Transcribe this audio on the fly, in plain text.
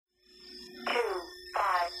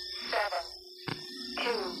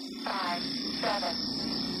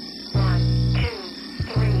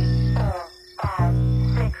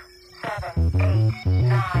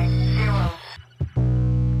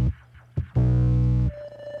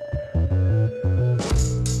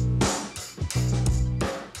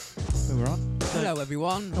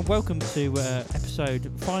everyone. And welcome to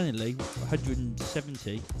episode, finally,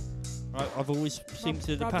 170. I've always seemed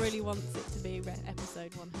to... Rob really wants it to be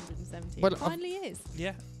episode 170. Well, it finally is.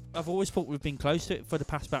 Yeah. I've always thought we've been close to it for the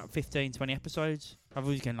past about 15, 20 episodes. I've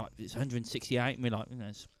always gone like, it's 168, and we're like,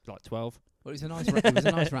 it's like 12. Well, it was a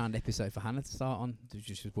nice round episode for Hannah to start on. It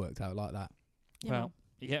just worked out like that. Yeah. Well,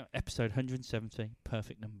 yeah, episode 170,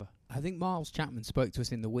 perfect number. I think Miles Chapman spoke to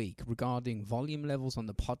us in the week regarding volume levels on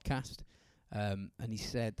the podcast, and he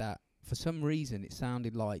said that for some reason it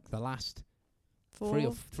sounded like the last three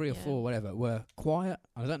or four, whatever, were quiet.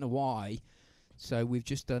 I don't know why. So we've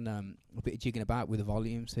just done a bit of jigging about with the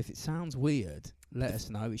volume. So if it sounds weird, let us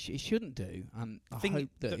know. It shouldn't do, and I hope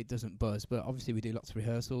that it doesn't buzz. But obviously we do lots of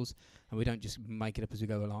rehearsals, and we don't just make it up as we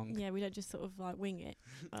go along. Yeah, we don't just sort of like wing it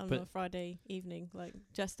on a Friday evening, like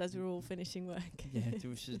just as we're all finishing work. Yeah, there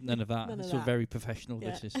was none of that. It's all very professional.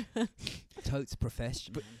 Yeah. This is Totes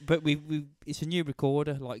professional. But we it's a new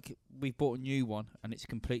recorder. Like we bought a new one, and it's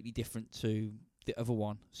completely different to the other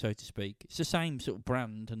one, so to speak. It's the same sort of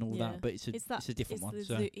brand and all that, but it's a different one.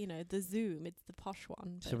 So the Zoom, it's the posh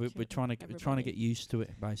one. So we're trying to get used to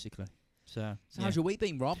it, basically. So how's your week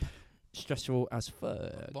been, Rob? Stressful as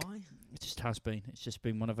fuck. Why? It just has been. It's just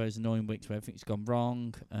been one of those annoying weeks where everything's gone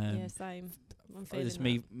wrong. Yeah, same. I'm feeling it's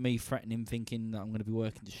me threatening, thinking that I'm going to be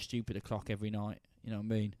working to stupid o'clock every night. You know what I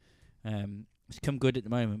mean? It's come good at the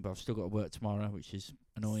moment, but I've still got to work tomorrow, which is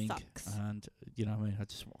annoying. Sucks. And you know what I mean?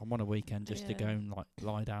 I want a weekend just to go and like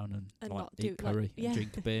lie down and like eat curry and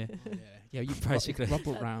drink beer. Yeah, you basically Rob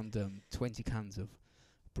brought round 20 cans of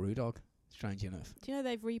Brewdog. Strange enough. Do you know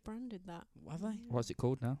they've rebranded that? Have they? What's it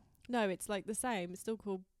called now? No, it's like the same. It's still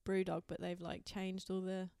called Brewdog, but they've like changed all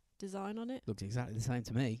the design on it. Looks exactly the same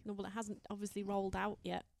to me. No, well, it hasn't obviously rolled out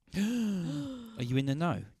yet. Are you in the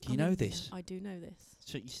know? Do you know this? I do know this.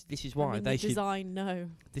 So this is why they should design. No,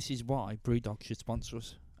 this is why Brewdog should sponsor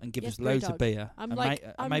us and give us Brewdog. loads of beer. I'm and like,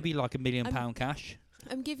 maybe like £1 million cash.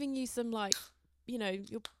 I'm giving you some like,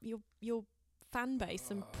 your fan base,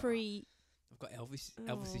 some pre. I've got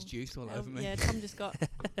Elvis's juice all over me. Yeah, Tom just got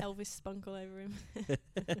Elvis spunk all over him.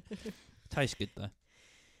 Tastes good though.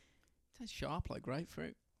 Tastes sharp like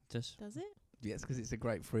grapefruit. Does it? Yes, because it's a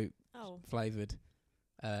grapefruit flavoured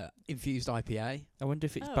infused IPA. I wonder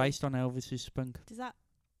if it's based on Elvis's spunk. Is that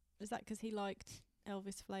because he liked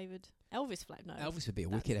Elvis flavoured? Elvis flavoured? No. Elvis would be a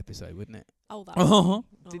wicked episode, wouldn't it? Oh, that.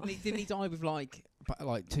 Didn't he die with like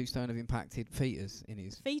 2 stone of impacted fetus in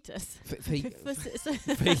his fetus? He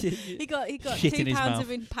got Shit 2 in his pounds mouth.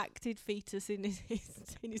 of impacted fetus in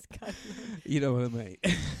his colon. You know what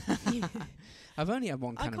I mean? I've only had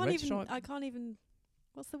one kind of red stripe. I can't even.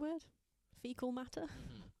 What's the word? Fecal matter.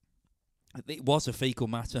 It was a fecal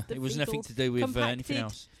matter. It was nothing to do with anything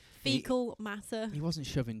else. Fecal matter. He wasn't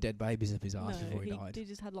shoving dead babies up his arse before he died. He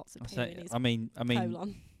just had lots of pain in his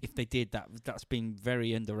colon. If they did that's been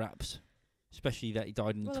very under wraps, especially that he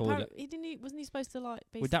died in the toilet. Wasn't he supposed to like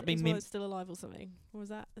be still alive or something? Or is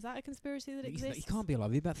that a conspiracy that exists? He can't be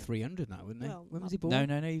alive. He's about 300 now, wouldn't he? Well, when was he born?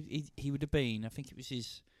 No. He would have been. I think it was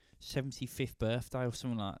his 75th birthday or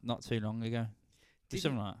something like that, not too long ago.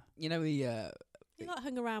 Something like that. You know, he like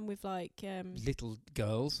hung around with like little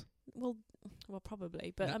girls. Well,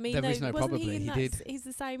 probably, but no, I mean, there is no wasn't probably. He did. He's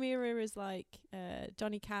the same era as like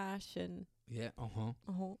Johnny Cash and and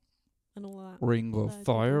all of that. Ring of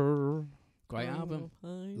Fire. Great album.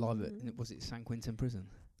 Live at was it San Quentin Prison?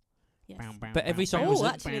 Yes. But every song was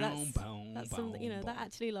actually that's something, that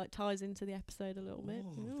actually like ties into the episode a little bit.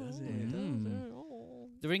 Does it?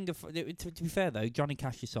 The Ring of to be fair though, Johnny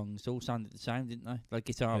Cash's songs all sounded the same, didn't they? Like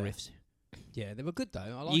guitar riffs. Yeah, they were good though.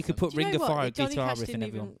 I like you could put Ring of Fire Johnny guitar Cash riff in didn't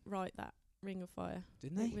everyone. even write that Ring of Fire,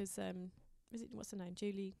 didn't they? It was what's her name?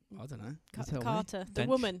 Julie. I don't know. Carter, the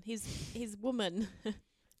woman. His woman.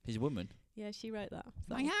 His woman. Yeah, she wrote that.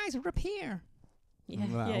 So. My eyes are up here. Yeah,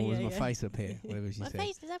 my face up here? Whatever she my said.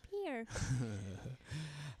 face is up here.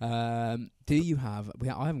 Do you have?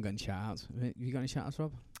 I haven't got any shout outs. Have you got any shout outs,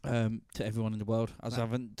 Rob? To everyone in the world, as I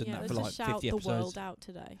haven't done that for like 50 episodes. Shout the world out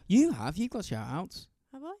today. You have. You've got shout outs.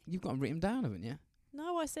 Have I? You've got them written down, haven't you?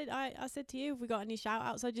 No, I said to you, have we got any shout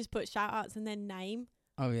outs? I just put shout outs and then name.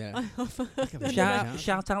 Oh yeah.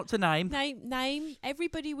 Shout out to name. Name.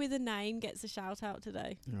 Everybody with a name gets a shout out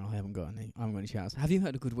today. No, I haven't got any. I haven't got any shouts. Have you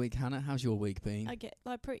had a good week, Hannah? How's your week been? I get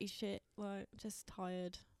like pretty shit, like just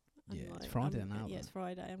tired. Yeah, it's Friday now. Yeah, it's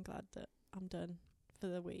Friday. I'm glad that I'm done for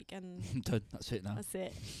the week and I'm done. That's it now. That's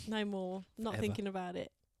it. No more. Not thinking about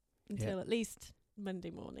it until at least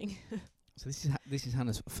Monday morning. So this is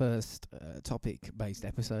Hannah's first topic-based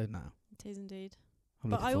episode now. It is indeed.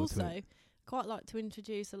 But I also quite like to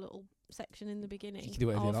introduce a little section in the beginning. You can do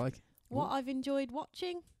whatever you like. What I've enjoyed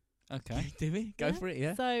watching. Okay. Do we? Go for it,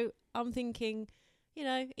 yeah. So I'm thinking, you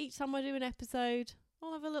know, each time I do an episode,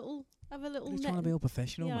 I'll have a little. You're trying to be all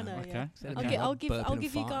professional, yeah, man. I know, okay. Yeah. I'll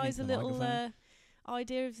give you guys a little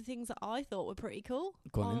idea of the things that I thought were pretty cool.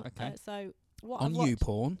 Go on. Okay. So what on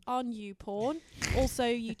YouPorn. On YouPorn, also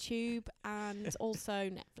YouTube, and also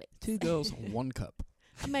Netflix. 2 girls, 1 cup.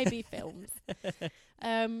 And maybe films.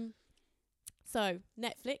 So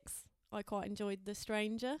Netflix, I quite enjoyed The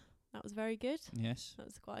Stranger. That was very good. Yes. That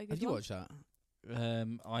was quite a good Have you watched that?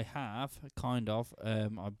 I have, kind of.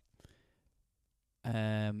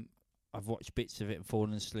 I've watched bits of it and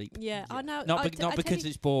fallen asleep. Yeah, I know. Not because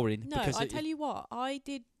it's boring. No, because I tell you what, I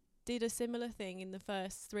did a similar thing in the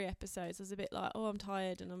first 3 episodes. I was a bit like, I'm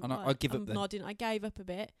tired, and I give up. Nodding. I gave up a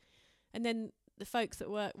bit, and then the folks at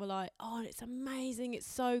work were like, "Oh, it's amazing! It's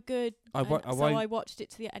so good." I watched it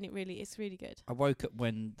to the end, and it's really good. I woke up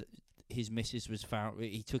when his missus was found.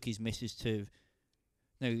 He took his missus to.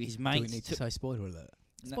 No, his mate. Do we need to say spoiler alert?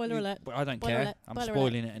 Spoiler alert. I don't care. I'm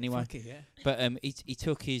spoiling it anyway. Fuck it, yeah. But he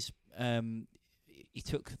took his he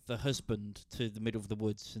took the husband to the middle of the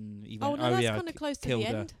woods, and he went, that's kind of close to the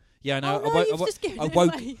end. Yeah, no, I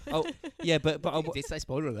woke. Yeah, but I did say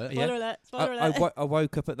spoiler alert. Spoiler alert. Spoiler alert. I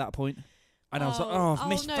woke up at that point, and I was like, I've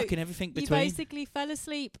missed fucking everything between. You basically fell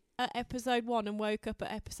asleep at episode 1 and woke up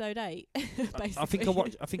at episode 8. Basically. I think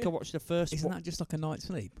I watched the first. Isn't that just like a night's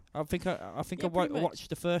sleep? I think I watched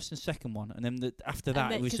the first and second one, and then after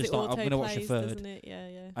that it was just like, I'm going to watch the third.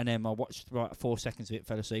 Yeah. And then I watched 4 seconds of it,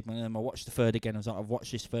 fell asleep, and then I watched the third again. I was like, I've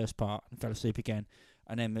watched this first part and fell asleep again,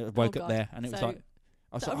 and then I woke up there, and it was like,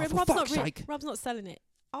 I was like, for fuck's sake. Rob's not selling it.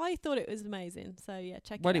 I thought it was amazing, so yeah,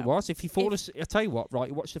 check it out. Well, it was. If you fall asleep, I tell you what, right?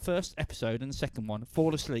 You watch the first episode and the second one,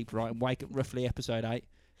 fall asleep, right, and wake up roughly episode 8.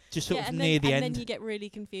 Just sort of near the end. And then you get really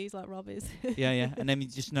confused like Rob is. Yeah. And then you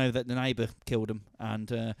just know that the neighbour killed him and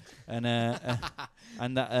that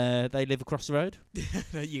they live across the road.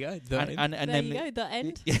 There you go. The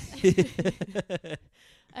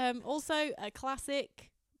end. Also, a classic.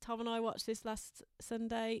 Tom and I watched this last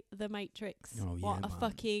Sunday, The Matrix. Oh, yeah, what a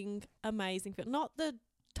fucking amazing film. Not the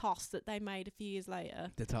toss that they made a few years later.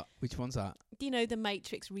 Which one's that? Do you know The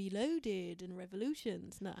Matrix Reloaded and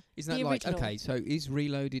Revolutions? No. Isn't that like, okay, so is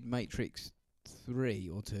Reloaded Matrix 3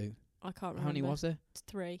 or 2? I can't remember. How many was there?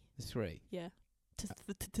 3. There's 3? Yeah. To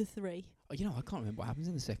 3. Oh, you know, I can't remember what happens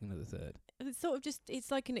in the second or the third. It's sort of just, it's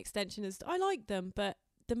like an extension. I like them, but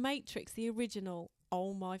The Matrix, the original,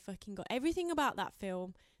 oh my fucking God. Everything about that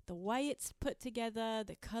film, the way it's put together,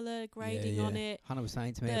 the colour grading on it. Hannah was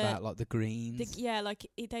saying to me about like the greens. They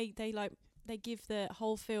give the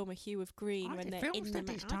whole film a hue of green when they're in the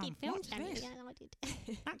Matrix.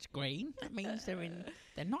 That's green. That means they're in.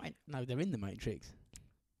 They're not. They're in the Matrix.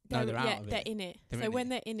 No, they're out of it. They're in it. So when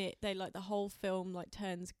they're in it, they like the whole film like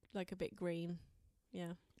turns like a bit green.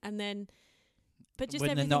 Yeah, and then, but just when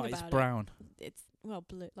everything they're not, about it's brown. It's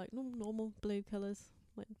blue, like normal blue colours.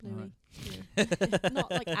 Like bluey, yeah.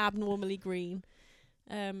 Not like abnormally green,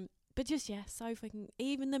 but just so fucking.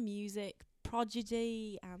 Even the music,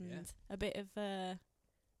 Prodigy, and a bit of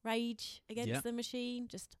Rage Against the Machine,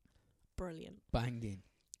 just brilliant. Banged in.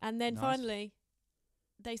 And then finally,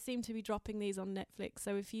 they seem to be dropping these on Netflix.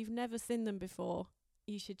 So if you've never seen them before,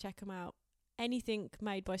 you should check them out. Anything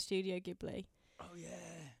made by Studio Ghibli. Oh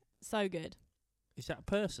yeah, so good. Is that a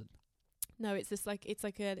person? No, it's like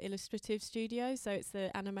an illustrative studio, so it's the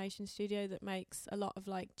animation studio that makes a lot of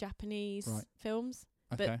like Japanese films.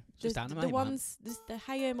 Okay, but just anime. The ones, the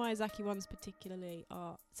Hayao Miyazaki ones particularly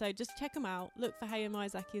are. So just check them out. Look for Hayao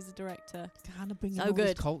Miyazaki as a director. Kind of bringing all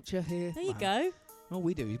this culture here. There you go. All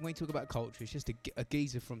we do is when we talk about culture, it's just a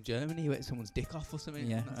geezer from Germany who ate someone's dick off or something.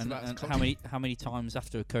 Yeah, and how many times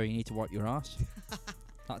after a curry you need to wipe your ass?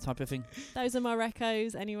 That type of thing. Those are my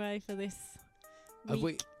recos anyway for this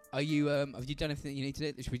week. Have you done everything you need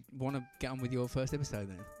to do? Should we want to get on with your first episode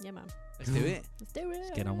then? Yeah, man. Let's do it. Let's do it.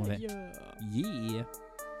 Let's get on with it. Yeah.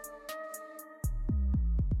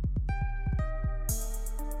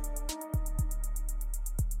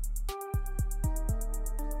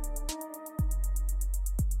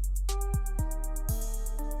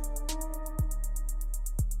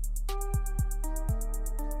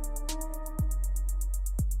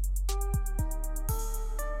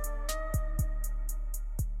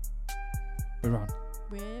 We're on.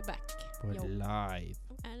 We're back. We're live.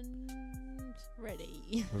 And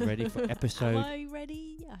ready. We're ready for episode... Am I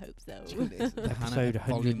ready? I hope so. Episode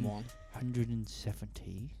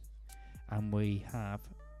 170. And we have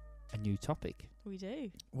a new topic. We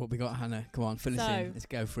do. What we got, Hannah? Come on, fill us in. Let's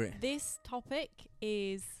go for it. This topic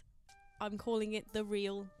is... I'm calling it The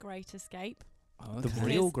Real Great Escape. Oh, okay. The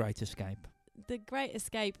Real Great Escape. The Great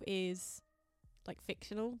Escape is... like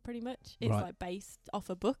fictional, pretty much. It's like based off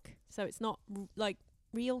a book, so it's not like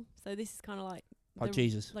real. So this is kind of like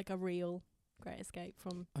Jesus, like a real Great Escape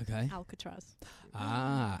from Alcatraz.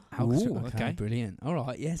 Alcatraz. Okay, brilliant. All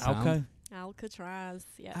right, yes, Alcatraz.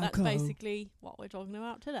 Yeah, that's basically what we're talking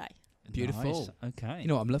about today. Beautiful. Nice. Okay. You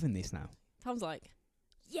know what? I'm loving this now. Tom's like,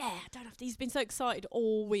 yeah, I don't have to. He's been so excited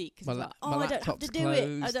all week. He's like, I don't have to do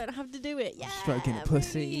it. I don't have to do it. Yeah, I'm stroking a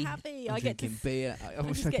pussy. Really happy. I'm drinking beer.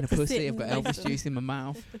 I'm stroking a pussy. I've got Elvis juice in my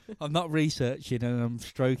mouth. I'm not researching and I'm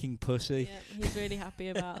stroking pussy. Yeah, he's really happy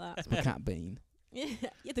about that. It's my cat Bean. Yeah,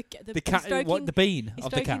 the cat. What the bean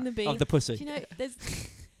of the cat the of the pussy? Do you know,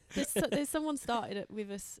 there's someone started it with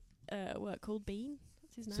us work called Bean.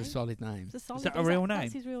 What's his name? It's a solid name. Is that a real name?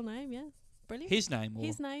 That's his real name. Yeah, brilliant. His name.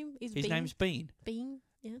 His name is. His Bean. name's Bean. Bean.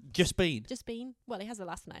 Yeah. Just Bean. Just Bean. Well, he has a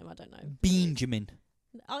last name. I don't know. Benjamin.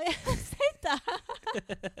 Oh yeah, I said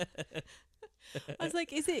that. I was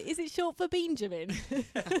like, is it short for Benjamin?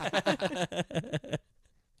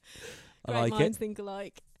 I like minds think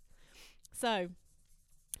alike. So,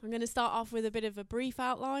 I'm going to start off with a bit of a brief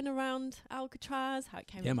outline around Alcatraz, how it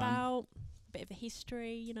came about, a bit of a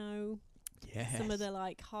history, you know. Yes. Some of the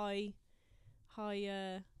like high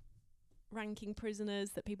ranking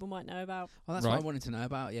prisoners that people might know about. Oh, that's what I wanted to know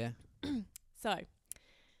about, yeah. So,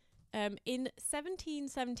 in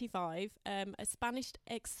 1775, a Spanish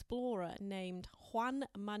explorer named Juan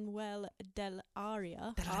Manuel del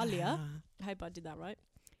Alia, I hope I did that right,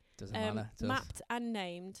 Doesn't matter. mapped and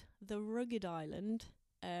named the rugged island,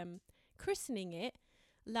 christening it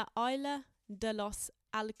La Isla de los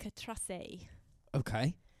Alcatraces.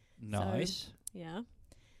 Okay. Nice.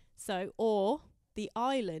 So, or the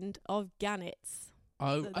island of gannets.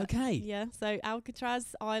 Oh, okay. Yeah, so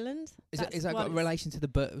Alcatraz Island. Is that got a relation to the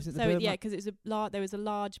bird? Was it the bird? Yeah, because there was a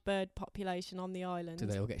large bird population on the island. Do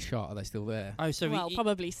they all get shot? Are they still there? Oh, so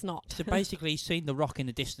probably snot. So basically, he's seen the rock in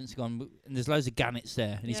the distance, gone, and there's loads of gannets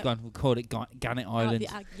there, and he's gone. We'll call it Gannet Island.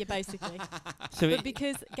 Yeah, basically. But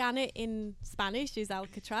because gannet in Spanish is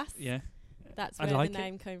Alcatraz. Yeah, that's where the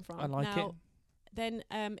name came from. I like it. Then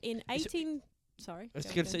in 18. Sorry. I was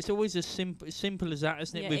going to say, it's always as simple as that,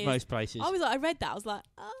 isn't it, with most places? I read that. I was like,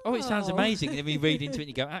 oh, it sounds amazing. And then we read into it and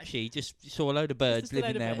you go, actually, you just saw a load of birds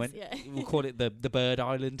living there. We'll call it the Bird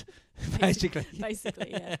Island, basically. Basically,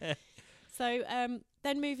 yeah. So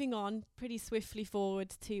then moving on pretty swiftly forward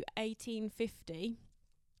to 1850,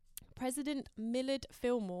 President Millard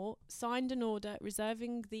Fillmore signed an order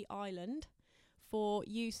reserving the island for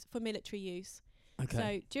military use. Okay.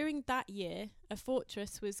 So during that year, a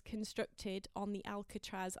fortress was constructed on the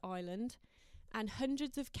Alcatraz island, and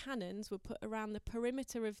hundreds of cannons were put around the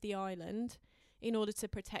perimeter of the island in order to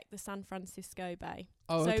protect the San Francisco Bay.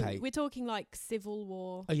 Oh, so okay. We're talking like Civil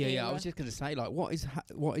War. Oh, yeah. I was just going to say, like, what is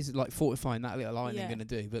like fortifying that little island going to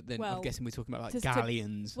do? But then I'm guessing we're talking about like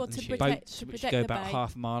galleons and shit. Boats which go about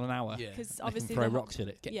half a mile an hour. Because they obviously can throw rocks at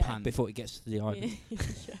it, get panned before it gets to the island.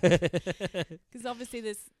 Because obviously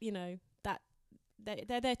there's, that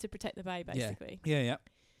they're there to protect the bay, basically. Yeah.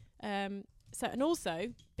 So, and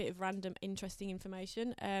also, bit of random interesting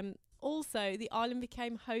information. Also, the island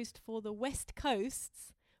became host for the West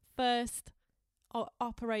Coast's first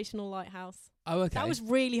operational lighthouse. Oh, okay. That was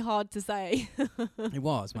really hard to say. It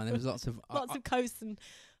was, man. There was lots of coasts and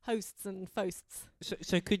hosts and foasts.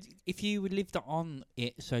 So if you lived on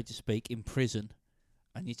it, so to speak, in prison,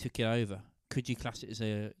 and you took it over, could you class it as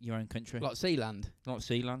your own country? Like Sealand? Like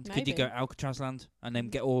Sealand? Maybe. Could you go Alcatraz land and then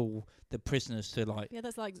get all the prisoners to like... Yeah,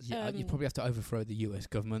 that's like... you probably have to overthrow the US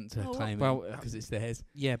government to claim it because it's theirs.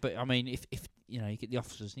 Yeah, but I mean, if you get the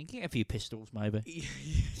officers, you can get a few pistols maybe.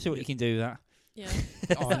 See what you can do with that. Yeah.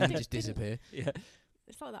 And then just disappear. Yeah.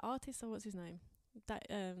 It's like that artist, or what's his name?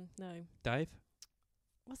 No. Dave?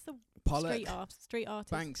 What's the... Pollock? Street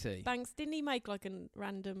artist? Banksy. Banks. Didn't he make like a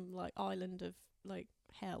random like island of like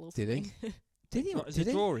hell or something? Did he? Did he? Is it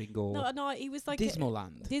a drawing or? No, he was like Dismal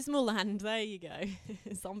Land. Dismal Land. There you go.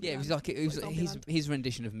 Yeah, it was his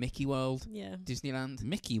rendition of Mickey World. Yeah. Disneyland.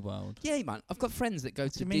 Mickey World. Yeah, man. I've got friends that go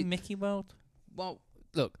to. Do you mean Mickey World? Well,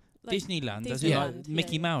 look, like Disneyland. Does it like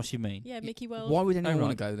Mickey Mouse? You mean? Yeah, Mickey World. Why would anyone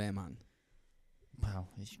want to go there, man? Well,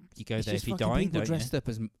 you go there if you're dying, people dressed up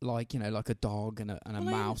as like a dog and a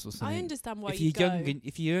mouse or something. I understand why if you're young.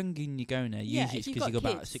 If you're young and you're going there, usually it's because you've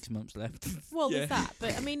got about 6 months left. Well, there's that.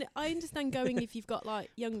 But I mean, I understand going if you've got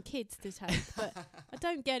like young kids to take, but I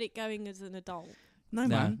don't get it going as an adult. No,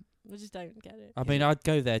 man. I just don't get it. I mean, I'd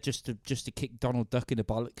go there just to kick Donald Duck in the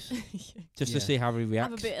bollocks, just to see how he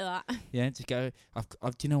reacts. Have a bit of that. Yeah, to go.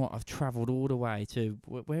 Do you know what? I've travelled all the way to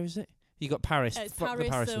where is it? You got Paris. Fuck the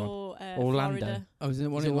Paris or Orlando. Florida. Oh, is it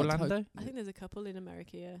one Is it in Orlando? I think there's a couple in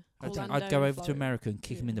America, yeah. I'd go over to America and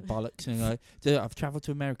kick him in the bollocks and go, I've travelled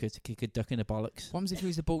to America to kick a duck in the bollocks. What happens if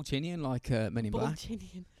he's a Balchinian, like Men in Black?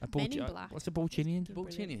 Men in Black. What's a Balchinian?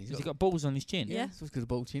 Balchinian. Has he got balls on his chin? Yeah. So it's because of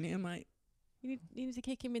Balchinian, mate. You need to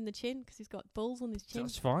kick him in the chin because he's got balls on his chin.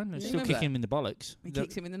 That's fine. Yeah. Still kick him in the bollocks. He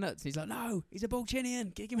kicks him in the nuts. He's like, no, he's a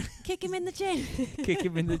Balchinian. Kick him. Kick him in the chin. Kick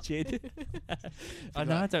him in the chin. I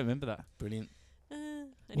know. I don't remember that. Brilliant. Anyway.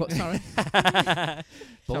 What? Sorry.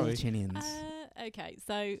 Balchinians. Okay,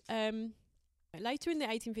 so later in the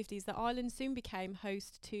 1850s, the island soon became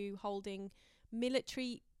host to holding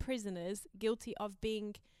military prisoners guilty of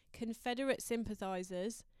being Confederate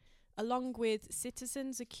sympathizers, along with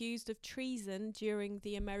citizens accused of treason during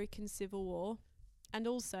the American Civil War, and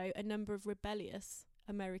also a number of rebellious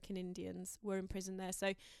American Indians were imprisoned there.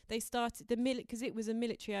 So they started because it was a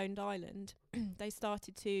military-owned island. They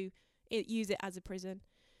started to use it as a prison.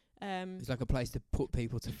 It's like a place to put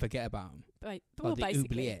people to forget about them. Right, like the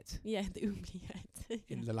basically. oubliette. Yeah, the oubliette.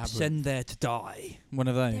 In the labyrinth. Send there to die. One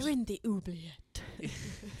of those. They're in the oubliette.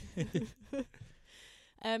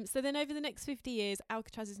 So then over the next 50 years,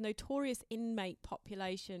 Alcatraz's notorious inmate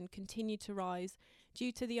population continued to rise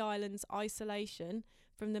due to the island's isolation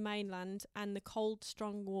from the mainland and the cold,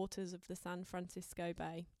 strong waters of the San Francisco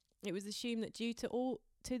Bay. It was assumed that due to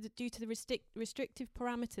the restrictive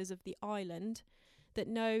parameters of the island, that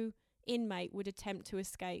no inmate would attempt to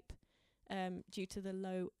escape due to the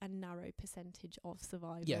low and narrow percentage of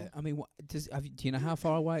survival. Yeah, I mean, do you know how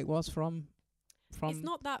far away it was from? It's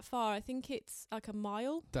not that far. I think it's like a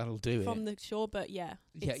mile. That'll do from the shore, but yeah.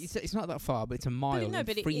 It's not that far, but it's a mile.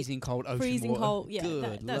 But freezing cold ocean freezing water. Cold,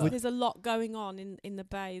 yeah. There's a lot going on in the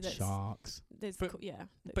bay. That's sharks. That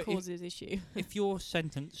causes issue. If you're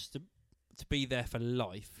sentenced to be there for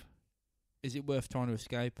life, is it worth trying to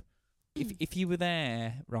escape? If you were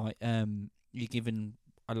there, right, you're given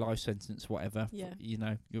a life sentence, whatever. Yeah.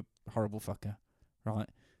 You're a horrible fucker, right?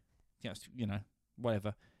 Yes,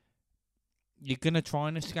 whatever. You're going to try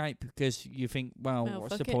and escape because you think, well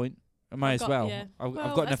what's the point? I may as well. Yeah. I've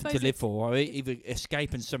got nothing to live for. I either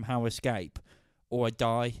escape and somehow escape, or I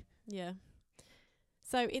die. Yeah.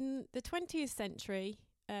 So in the 20th century,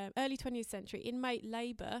 early 20th century, inmate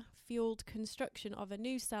labour fuelled construction of a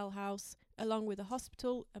new cell house, along with a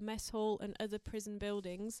hospital, a mess hall, and other prison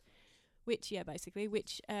buildings, which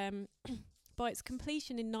by its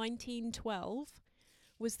completion in 1912,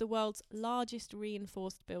 was the world's largest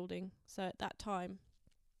reinforced building. So at that time,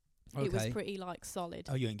 it was pretty solid.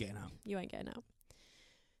 Oh, you ain't getting out. You ain't getting out.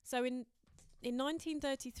 So in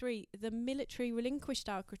 1933, the military relinquished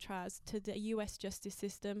Alcatraz to the U.S. Justice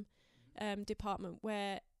System Department,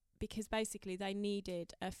 because basically they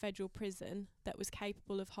needed a federal prison that was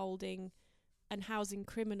capable of holding and housing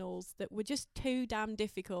criminals that were just too damn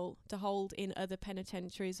difficult to hold in other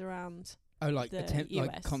penitentiaries around. Oh, like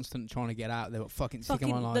constant trying to get out. They were fucking sick of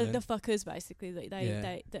my life. The fuckers, basically,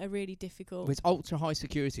 they are really difficult. Well, it's ultra high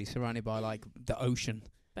security, surrounded by the ocean.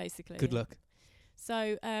 Basically, good luck.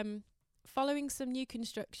 So, following some new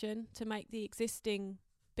construction to make the existing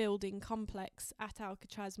building complex at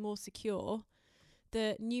Alcatraz more secure,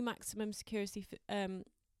 the new maximum security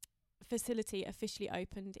facility officially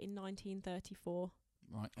opened in 1934.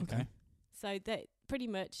 Right. Okay. So that pretty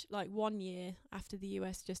much 1 year after the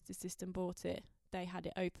US Justice System bought it, they had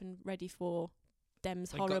it open, ready for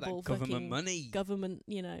them's horrible government money. Government,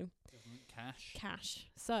 Government cash.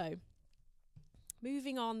 So,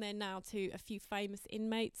 moving on then now to a few famous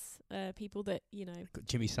inmates, people that, Got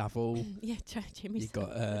Jimmy Savile. Yeah, Jimmy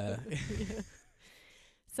Savile. You've got...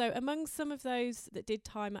 So, among some of those that did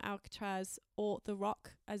time at Alcatraz, or The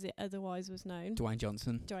Rock, as it otherwise was known. Dwayne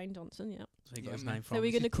Johnson, yeah. So he got his name from. So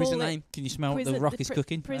we're going to call it... Name? Can you smell what The Rock is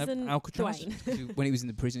cooking? Prison Alcatraz? Dwayne. When he was in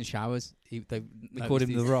the prison showers, they called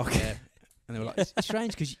him The Rock. Yeah. And they were like, it's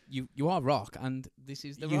strange because you are Rock and this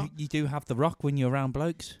is The Rock. You do have The Rock when you're around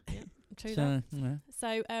blokes. Yeah, true that.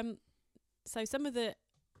 Yeah. So some of the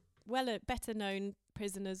better known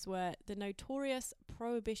prisoners were the notorious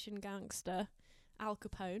Prohibition gangster Al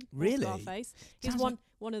Capone. Really? Scarface. He's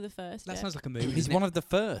one of the first. That sounds like a movie. He's one of the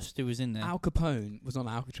first who was in there. Al Capone was on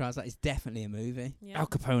Alcatraz. That is definitely a movie. Yeah. Al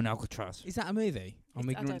Capone, Alcatraz. Is that a movie? I'm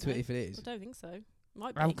ignorant to it if it is. I don't think so.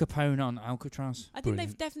 Might be. Al Capone on Alcatraz. I think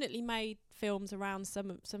they've definitely made films around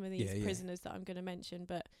some of these prisoners that I'm going to mention.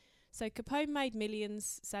 But so Capone made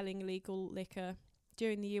millions selling illegal liquor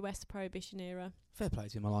during the US Prohibition era. Fair play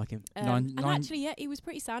to him. I like him. Actually, he was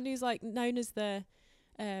pretty sound. He was known as the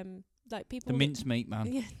people. The mincemeat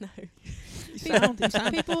man. Yeah, no.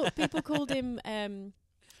 People called him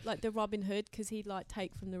the Robin Hood because he'd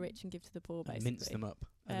take from the rich and give to the poor, basically. Mince them up.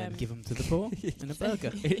 And then give them to the poor in a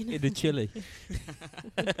burger. in a chili.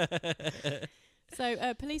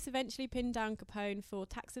 So police eventually pinned down Capone for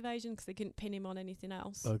tax evasion because they couldn't pin him on anything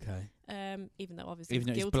else. Okay. Even though obviously he's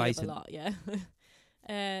guilty of a lot, yeah.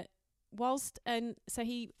 So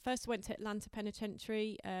he first went to Atlanta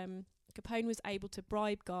Penitentiary. Capone was able to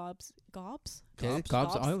bribe Garbs. Garbs? I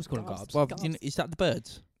always call them Garbs. Well, is that the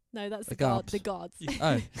birds? No, that's the guards. The guards.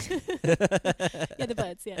 Oh. Yeah, the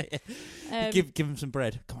birds, yeah. Give them some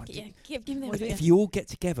bread. Come on. Yeah, give them bread. If you all get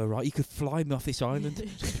together, right, you could fly me off this island.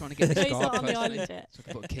 Just trying to get this he's not on the island yet. So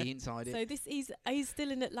I can put a key inside it. So he's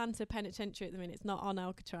still in Atlanta Penitentiary at the minute. It's not on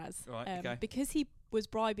Alcatraz. Right, okay. Because he was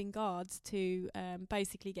bribing guards to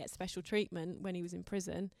basically get special treatment when he was in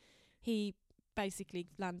prison, he basically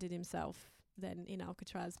landed himself then in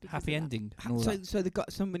Alcatraz. Happy ending. So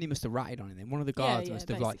somebody must have ratted on him then. One of the guards must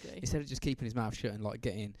have basically. Instead of just keeping his mouth shut and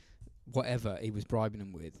getting whatever he was bribing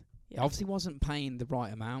them with, he obviously wasn't paying the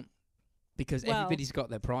right amount because everybody's got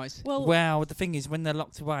their price. Well, the thing is, when they're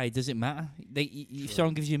locked away, does it matter? If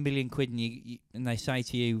someone gives you £1 million and they say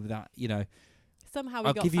to you that, somehow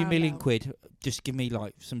I'll give you £1 million, just give me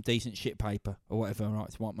some decent shit paper or whatever,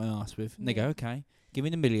 right, to wipe my ass with. And they go, okay, give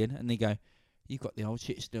me the $1 million, and they go, you've got the old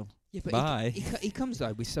shit still. Yeah, but bye. He comes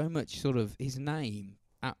though with so much sort of his name.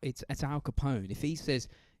 It's Al Capone. If he says,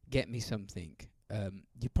 "Get me something,"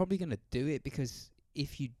 you're probably going to do it because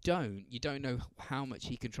if you don't know how much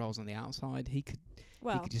he controls on the outside. He could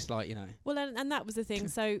just Well, and that was the thing.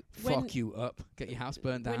 So fuck you up, get your house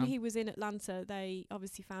burned down. When he was in Atlanta, they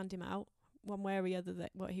obviously found him out one way or the other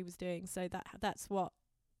what he was doing. So that's what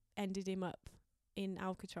ended him up in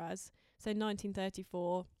Alcatraz. So in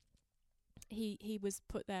 1934. He was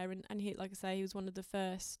put there and he, like I say, he was one of the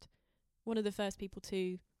first people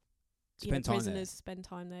to spend time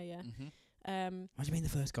there. Yeah. Mm-hmm. What do you mean the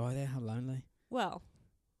first guy there? How lonely? Well,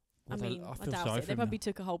 I doubt it. They probably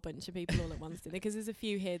took a whole bunch of people all at once, didn't they? Because there's a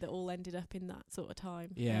few here that all ended up in that sort of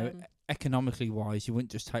time. Yeah, economically wise, you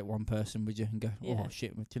wouldn't just take one person, would you? And go, oh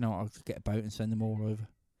shit, do you know what? I'll just get a boat and send them all over.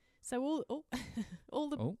 So all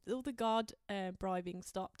the guard bribing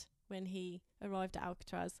stopped when he arrived at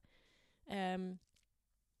Alcatraz. And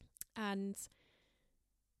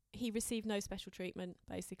he received no special treatment,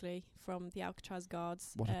 basically, from the Alcatraz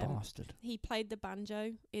guards. What a bastard. He played the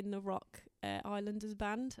banjo in the Rock Islanders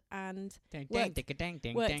band and worked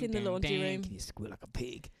in the laundry room. Can you squeal like a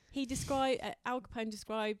pig? Al Capone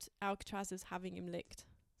described Alcatraz as having him licked.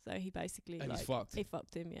 So he basically he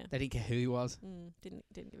fucked him, yeah. They didn't care who he was. Didn't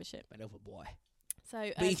give a shit. Went over boy.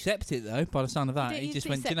 So, but he accepted it though, by the sound of that. He just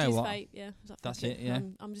went, you know what? Fate, yeah. That's it, yeah.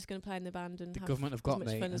 I'm just going to play in the band and the government have got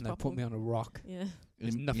me and they'll put me on a rock. Yeah.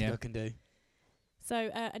 There's nothing I can do. So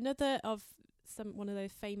another of one of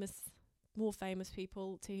those more famous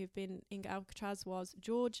people to have been in Alcatraz was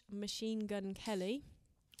George Machine Gun Kelly.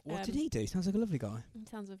 What did he do? Sounds like a lovely guy.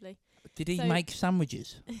 Sounds lovely. Did he make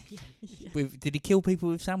sandwiches? Yeah. Did he kill people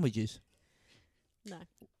with sandwiches? No.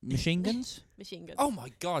 Machine guns? Machine guns. Oh my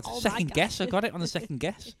God. Second guess. I got it on the second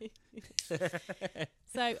guess.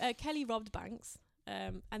 So Kelly robbed banks,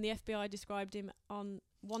 and the FBI described him on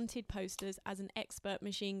wanted posters as an expert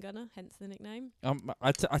machine gunner, hence the nickname.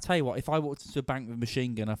 I tell you what, if I walked into a bank with a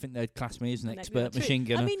machine gun, I think they'd class me as an expert machine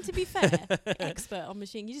gunner. I mean, to be fair, expert on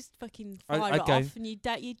machine, you just fucking fire it off, and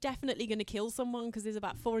you're definitely going to kill someone because there's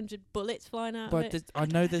about 400 bullets flying out of it. I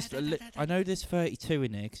know there's 32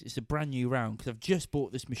 in there because it's a brand new round. Because I've just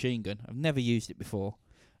bought this machine gun, I've never used it before.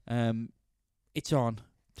 It's on,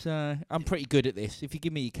 so I'm pretty good at this. If you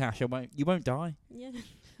give me your cash, you won't die. Yeah.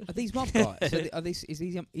 Are these mob guys? Is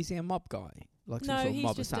he a mob guy? Like some sort of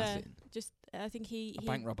mob assassin? I think he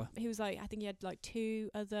bank robber. He was I think he had two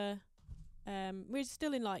other. We're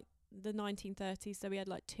still in the 1930s, so we had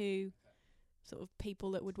two sort of people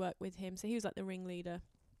that would work with him. So he was the ringleader.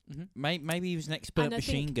 Mm-hmm. Maybe he was an expert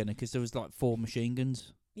machine gunner because there was 4 machine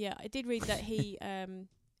guns. Yeah, I did read that he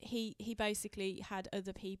he basically had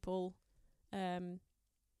other people,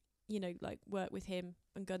 work with him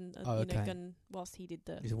and gun whilst he did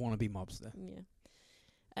the. He's a wannabe mobster. Yeah.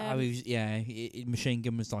 Machine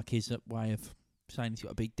gun was his way of saying he's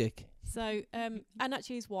got a big dick. So, and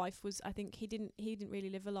actually, his wife was. I think he didn't really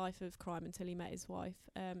live a life of crime until he met his wife.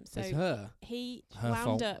 So it's her. He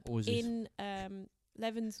wound up in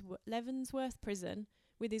Leavenworth prison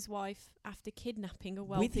with his wife after kidnapping a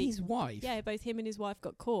wealthy. With his wife. Yeah, both him and his wife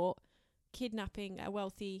got caught kidnapping a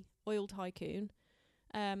wealthy oil tycoon.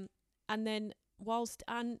 And then whilst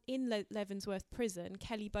in Leavenworth prison,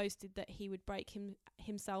 Kelly boasted that he would break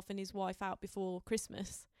himself and his wife out before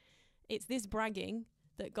Christmas. It's this bragging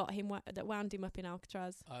that got him that wound him up in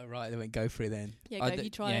Alcatraz. Oh right, they went go for it then. Yeah, you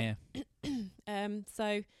try it. Yeah.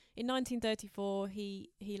 So in 1934,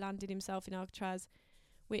 he landed himself in Alcatraz,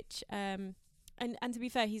 which and to be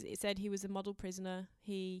fair, it said he was a model prisoner.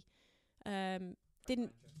 He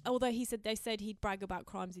didn't, although they said he'd brag about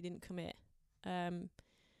crimes he didn't commit. And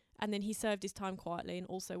then he served his time quietly and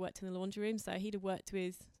also worked in the laundry room. So he'd have worked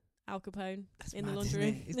with Al Capone in the laundry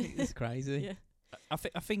room. Isn't it? It's crazy. Yeah. I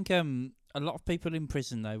think a lot of people in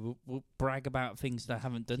prison though will brag about things they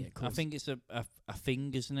haven't done. I think it's a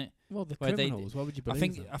thing, isn't it? Well, the criminals. Why would you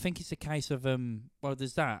believe them? I think it's a case of well,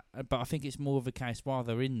 there's that, but I think it's more of a case while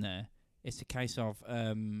they're in there. It's a case of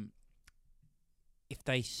if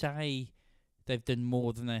they say they've done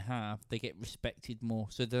more than they have, they get respected more,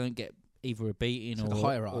 so they don't get either a beating or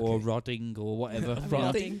a rodding or whatever.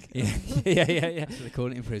 Rodding. Yeah. So they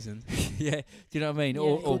call it in prison. Yeah, do you know what I mean?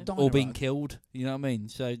 Yeah, or being killed. You know what I mean?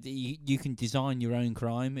 So you can design your own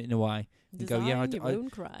crime in a way. And go, yeah, I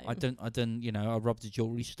done. You know, I robbed a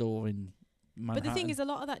jewelry store in Manhattan. But the thing is, a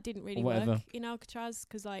lot of that didn't really work in Alcatraz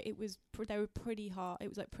because like it was they were pretty hard. It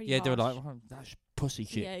was like pretty. Yeah, harsh. they were like, well, that's pussy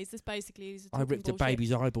shit. Yeah, it's just basically. I ripped the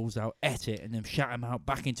baby's eyeballs out, ate it, and then shat them out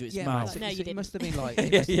back into its mouth. No, you didn't. It must have been like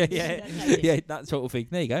yeah, that sort of thing.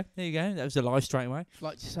 There you go. That was a lie straight away.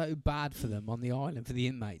 Like so bad for them on the island for the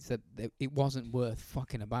inmates that it wasn't worth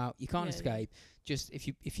fucking about. You can't escape. Just if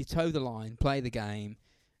you toe the line, play the game.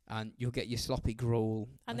 And you'll get your sloppy gruel.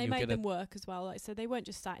 And they made them work as well. Like, so they weren't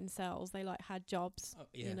just sat in cells. They like had jobs. Oh,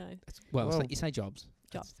 yeah. You know. Well, you say jobs.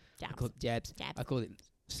 Jobs. I call it jabs. I call it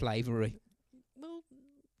slavery. Well,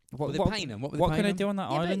 what were they paying them? What can they do on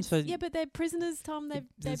that island? But they're prisoners, Tom. They're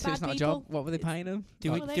bad it's not people. A job. What were they paying them?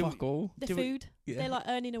 Fuck all. The food. Yeah. They're like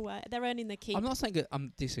earning away. They're earning their keep. I'm not saying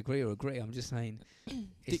I'm disagree or agree. I'm just saying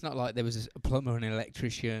it's not like there was a plumber and an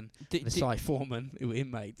electrician, and a site foreman who were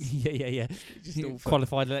inmates. Yeah. Just all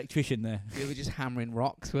qualified electrician there. They were just hammering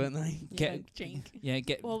rocks, weren't they?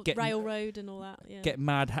 Get railroad and all that. Yeah. Get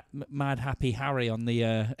mad happy Harry on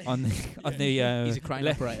the He's a crane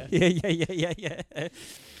operator. Yeah.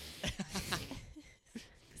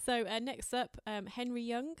 So next up, Henry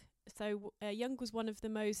Young. So Young was one of the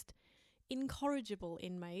most incorrigible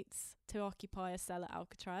inmates to occupy a cell at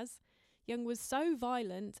Alcatraz. Young was so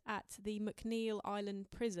violent at the McNeil Island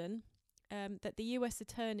prison that the U.S.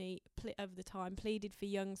 attorney of the time pleaded for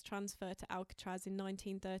Young's transfer to Alcatraz in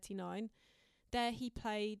 1939. There he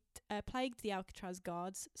plagued the Alcatraz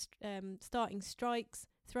guards, starting strikes,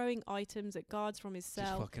 throwing items at guards from his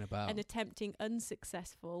cell, and attempting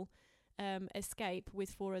unsuccessful escape with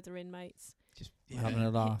 4 other inmates. Just having a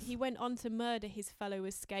laugh. He went on to murder his fellow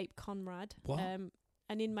escape comrade, an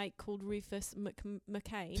inmate called Rufus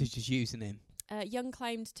McCain. So just using him. Young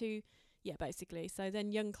claimed to, basically. So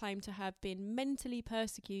then Young claimed to have been mentally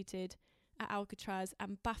persecuted at Alcatraz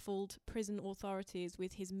and baffled prison authorities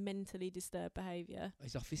with his mentally disturbed behaviour.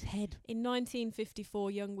 He's off his head. In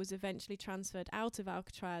 1954, Young was eventually transferred out of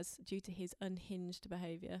Alcatraz due to his unhinged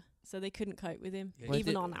behaviour. So they couldn't cope with him,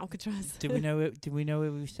 even on Alcatraz. Do we know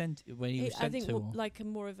where we sent when he was sent to? I think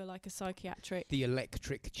more of a psychiatric. The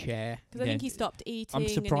electric chair. Because I think he stopped eating. I'm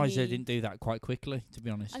surprised they didn't do that quite quickly, to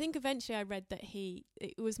be honest. I think eventually I read that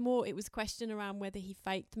it was question around whether he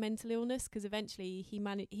faked mental illness, because eventually he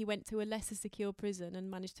went to a lesser secure prison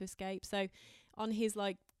and managed to escape. So on his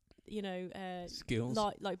skills,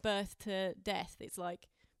 like birth to death, it's like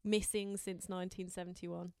missing since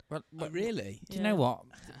 1971. Well, really? Do you know what?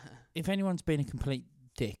 If anyone's been a complete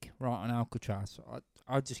dick right on Alcatraz,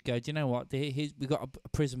 I'd just go, do you know what? We've got a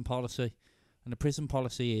prison policy, and the prison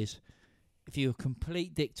policy is if you're a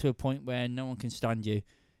complete dick to a point where no one can stand you,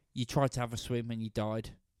 you tried to have a swim and you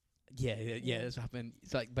died. Yeah, that's happened.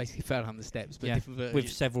 It's like basically fell down the steps, but different versions. With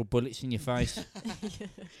several bullets in your face.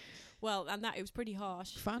 Well, and it was pretty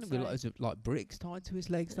harsh. Found him with loads of bricks tied to his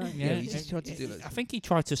legs, don't you? Yeah, he just tried to do it. I think he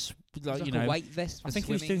tried to a weight vest. I think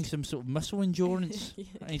he was doing some sort of muscle endurance.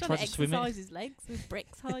 And he tried to swim exercise his legs with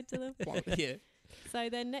bricks tied to them. Yeah. So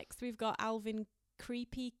then next we've got Alvin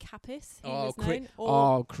Creepy Kappis.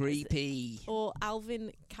 Creepy. Or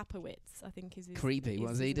Alvin Kapowitz, I think is his creepy. What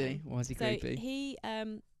does he do? Why is he creepy?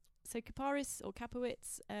 So Kaparis or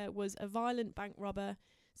Kapowitz was a violent bank robber.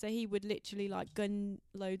 So he would literally gun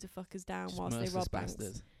loads of fuckers down whilst they robbed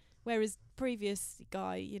banks. Whereas previous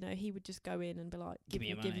guy, he would just go in and be like, give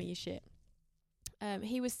me your shit.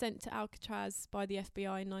 He was sent to Alcatraz by the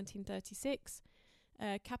FBI in 1936.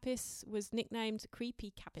 Capis was nicknamed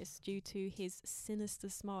Creepy Capis due to his sinister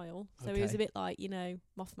smile. So he was a bit like,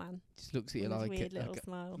 Mothman. Just looks at you like weird little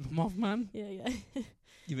smile. Mothman? Yeah.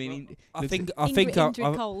 You mean? I think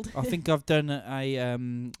I've done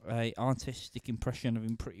a artistic impression of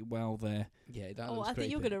him pretty well there. Yeah, that I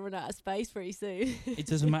think you're going to run out of space pretty soon. It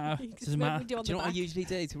doesn't matter. It doesn't matter. Do you know what I usually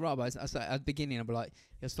do to Rob? I say at the beginning, I'll be like,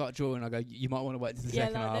 he'll start drawing. I go, you might want to wait to the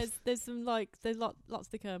second half. There's some there's lots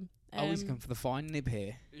to come. I always come for the fine nib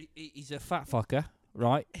here. He's a fat fucker,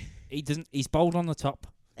 right? He's bold on the top.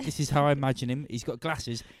 This is how I imagine him. He's got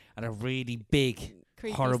glasses and a really big,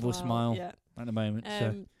 creepy horrible smile at the moment.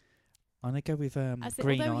 So I'm going to go with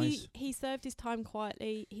green eyes. He served his time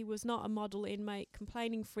quietly. He was not a model inmate,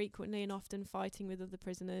 complaining frequently and often fighting with other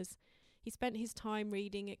prisoners. He spent his time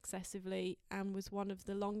reading excessively and was one of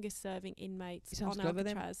the longest-serving inmates on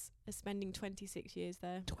Alcatraz, spending 26 years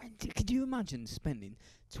there. Could you imagine spending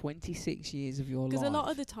 26 years of your life? Because a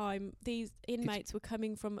lot of the time, these inmates were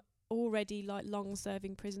coming from already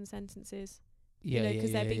long-serving prison sentences.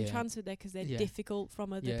 Because they're being transferred there because they're difficult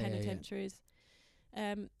from other penitentiaries.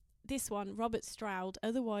 This one, Robert Stroud,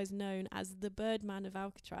 otherwise known as the Birdman of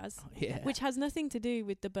Alcatraz, which has nothing to do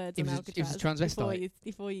with the birds on Alcatraz. He was a transvestite.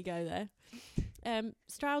 Before you go there.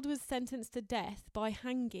 Stroud was sentenced to death by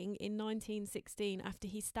hanging in 1916 after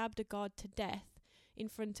he stabbed a guard to death in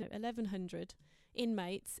front of 1,100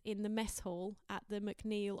 inmates in the mess hall at the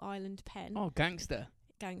McNeil Island Pen. Oh, gangster.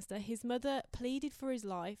 His mother pleaded for his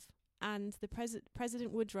life, and the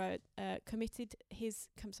President Woodrow commuted his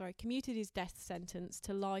death sentence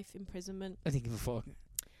to life imprisonment. I think of a fuck.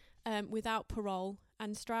 Without parole,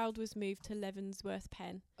 and Stroud was moved to Leavenworth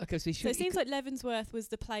Pen. Okay, so it seems like Leavenworth was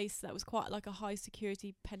the place that was quite like a high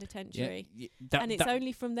security penitentiary, and it's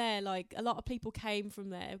only from there. Like a lot of people came from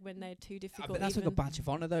there when they're too difficult. But that's like a badge of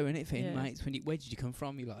honour, though, isn't it, for inmates? Where did you come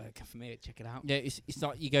from? You're like, okay, from here, check it out. Yeah, it's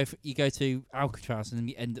like you go to Alcatraz and then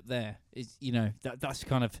you end up there. It's that's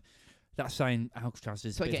kind of. That's saying Alcatraz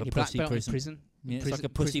is a bit of a pussy prison. Yeah, it's like a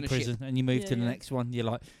pussy prison, and you move to the next one. You're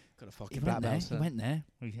like, got a fucking black belt. He went there.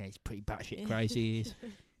 Well, yeah, he's pretty batshit crazy.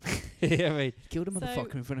 I mean, killed a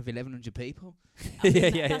motherfucker in front of 1,100 people.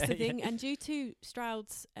 That's the thing. And due to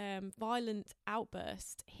Stroud's violent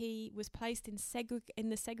outburst, he was placed in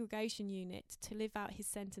the segregation unit to live out his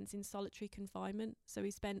sentence in solitary confinement. So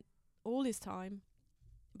he spent all his time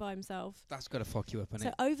by himself. That's got to fuck you up, innit?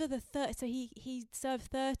 So over he served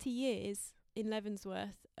 30 years in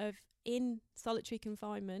Leavenworth in solitary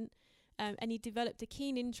confinement, and he developed a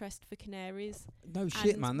keen interest for canaries. No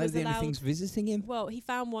shit, man. Those are the only things visiting him. Well, he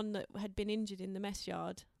found one that had been injured in the mess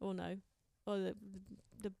yard, or the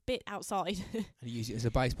bit outside. And he used it as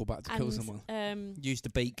a baseball bat to kill someone. Used the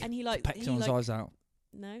beak and he to peck someone's eyes out.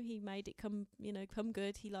 No, he made it come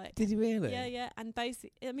good. He Did he really? Yeah. And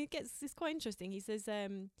basically, I mean, it's quite interesting. He says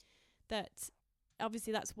that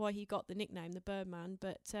obviously that's why he got the nickname, the Birdman.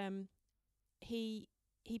 But he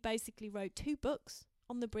basically wrote 2 books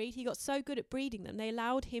on the breed. He got so good at breeding them, they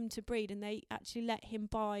allowed him to breed, and they actually let him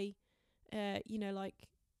buy,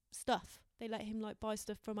 stuff. They let him buy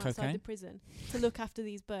stuff from outside the prison to look after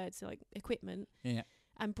these birds, like equipment,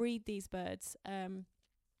 and breed these birds.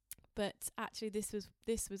 But actually, this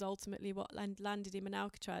was ultimately what landed him in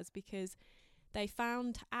Alcatraz, because they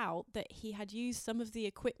found out that he had used some of the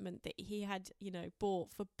equipment that he had,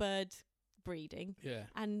 bought for bird breeding,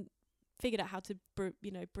 and figured out how to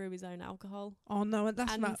brew his own alcohol. Oh no,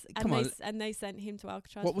 that's not. And they sent him to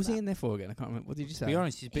Alcatraz. What was he in there for again? I can't remember. What did you say? To be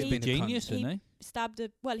honest, he's a bit of a genius, isn't he?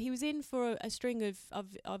 He was in for a string of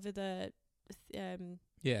other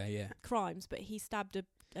crimes, but he stabbed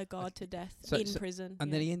a guard to death in prison.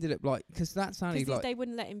 And then he ended up because that sounded like they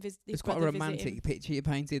wouldn't let him visit. It's quite a romantic picture you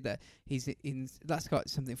painted that he's in. That's got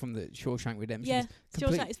something from the Shawshank Redemption. Yeah,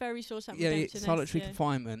 it's very Shawshank Redemption. Solitary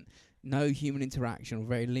confinement, no human interaction or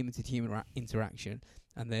very limited human interaction,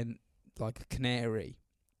 and then like a canary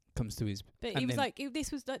comes to his. But he was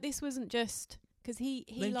this wasn't just. Because he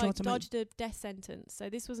dodged a death sentence, so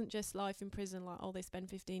this wasn't just life in prison. They spend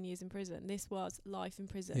 15 years in prison. This was life in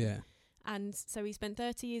prison. Yeah. And so he spent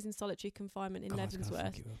 30 years in solitary confinement in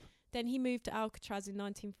Leavenworth. Then he moved to Alcatraz in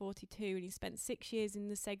 1942, and he spent 6 years in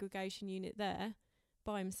the segregation unit there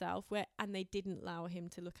by himself, and they didn't allow him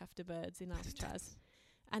to look after birds in Alcatraz.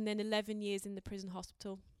 And then 11 years in the prison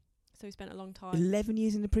hospital. So he spent a long time. 11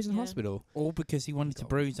 years in the prison hospital? All because he wanted to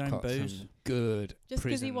brew his own booze. Good. Just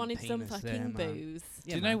because he wanted some fucking booze.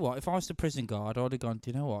 Do you know what? If I was the prison guard, I'd have gone,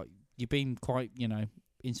 do you know what? You've been quite,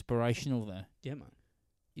 inspirational there. Yeah, man.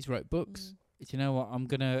 He's wrote books. Do you know what? I'm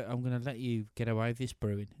gonna let you get away with this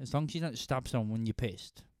brewing. As long as you don't stab someone when you're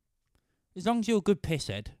pissed. As long as you're a good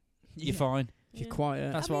pisshead, you're fine. If you're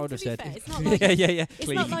quiet. That's what I would have said. Fair, it's not like yeah. You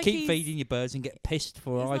can keep feeding your birds and get pissed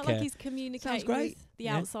for all I care. It's not like he's communicating with the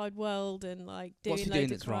outside world and like doing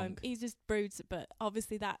loads of crime. Wrong? He's just broods, but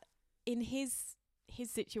obviously that in his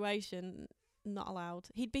situation, not allowed.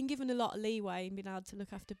 He'd been given a lot of leeway and been able to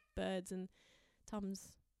look after birds, and Tom's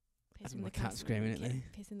pissing the cat screaming at me,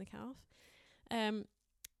 pissing the cat off.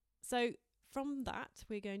 So from that,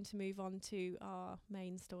 we're going to move on to our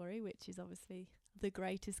main story, which is obviously The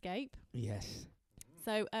Great Escape. Yes.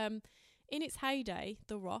 So, in its heyday,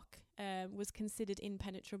 the Rock was considered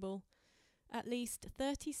impenetrable. At least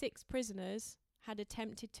 36 prisoners had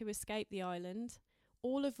attempted to escape the island,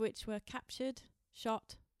 all of which were captured,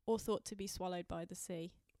 shot, or thought to be swallowed by the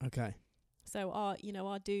sea. Okay. So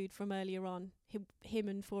our dude from earlier on, him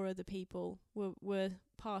and 4 other people were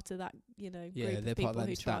part of that, group of people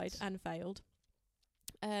who tried and failed.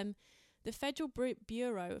 The Federal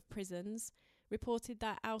Bureau of Prisons reported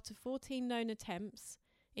that out of 14 known attempts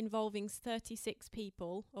involving 36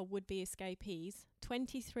 people or would-be escapees,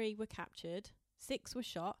 23 were captured, 6 were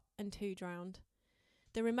shot, and 2 drowned.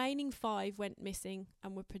 The remaining 5 went missing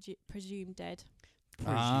and were presumed dead.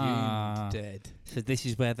 Dead. So this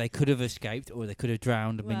is where they could have escaped, or they could have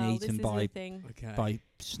drowned and been eaten by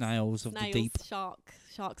snails of the deep.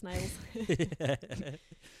 Shark snails.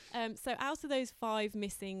 So out of those 5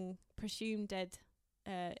 missing, presumed dead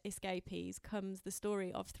escapees comes the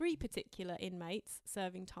story of 3 particular inmates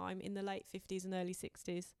serving time in the late 50s and early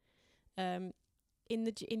 60s. In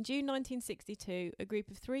June 1962, a group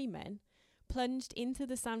of 3 men plunged into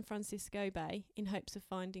the San Francisco Bay in hopes of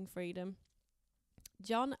finding freedom.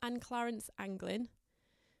 John and Clarence Anglin,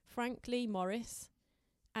 Frank Lee Morris,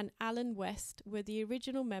 and Alan West were the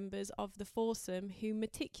original members of the foursome who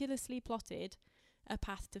meticulously plotted a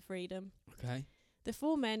path to freedom. Okay. The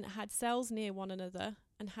 4 men had cells near one another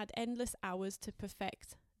and had endless hours to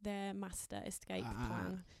perfect their master escape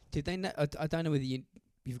plan. Did they know? I don't know whether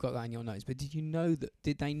you've got that in your notes, but did you know that?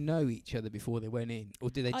 Did they know each other before they went in,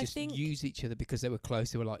 or did they just use each other because they were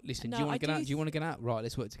close? They were like, "Listen, do you want to get out? Do you want to get out? Right,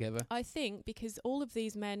 let's work together." I think because all of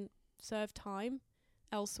these men served time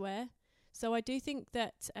elsewhere, so I do think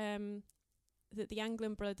that that the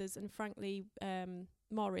Anglin brothers and Frank Lee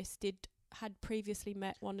Morris had previously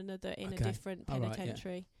met one another in a different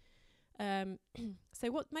penitentiary. So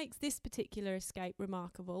what makes this particular escape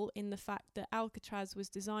remarkable in the fact that Alcatraz was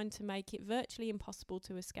designed to make it virtually impossible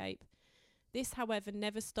to escape. This, however,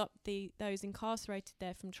 never stopped those incarcerated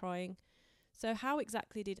there from trying. So how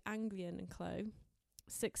exactly did Anglin and Clow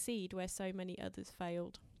succeed where so many others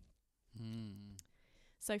failed?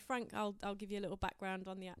 So Frank, I'll give you a little background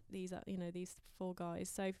on these 4 guys.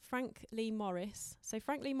 So Frank Lee Morris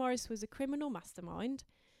was a criminal mastermind.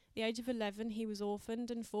 At the age of 11, he was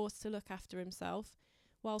orphaned and forced to look after himself,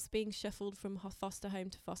 whilst being shuffled from foster home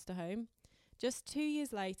to foster home. Just 2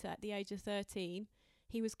 years later, at the age of 13,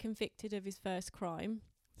 he was convicted of his first crime.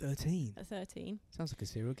 13? At 13. Sounds like a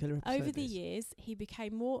serial killer episode. Over the years, he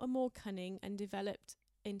became more and more cunning and developed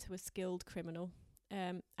into a skilled criminal.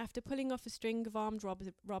 After pulling off a string of armed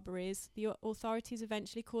robberies, the authorities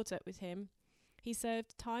eventually caught up with him. He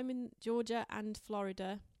served time in Georgia and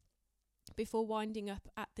Florida before winding up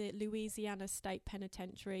at the Louisiana State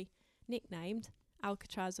Penitentiary, nicknamed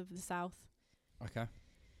Alcatraz of the South. Okay.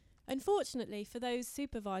 Unfortunately for those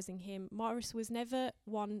supervising him, Morris was never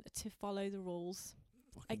one to follow the rules.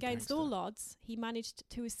 Against all odds, he managed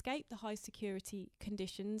to escape the high security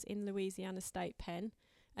conditions in Louisiana State Pen,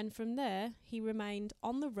 and from there, he remained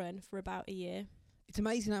on the run for about a year. It's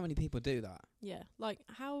amazing how many people do that. Yeah, like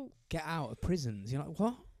how... Get out of prisons. You're like,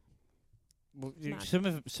 what? Well, some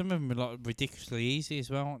of them are like ridiculously easy as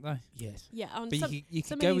well, aren't they? Yes. Yeah, but you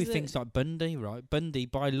could go with things like Bundy, right? Bundy,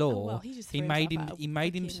 by law, he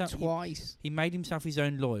made himself twice. He made himself his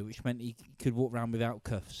own lawyer, which meant he could walk around without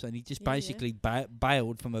cuffs, and he just basically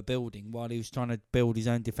bailed from a building while he was trying to build his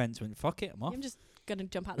own defence. Went, fuck it, I'm off. I'm just gonna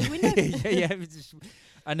jump out the window.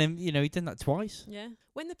 And then he'd done that twice. Yeah.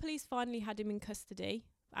 When the police finally had him in custody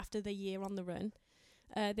after the year on the run,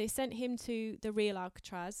 they sent him to the real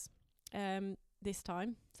Alcatraz. This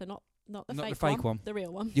time, so not the fake one, the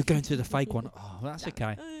real one. You're going to the fake one. Oh, that's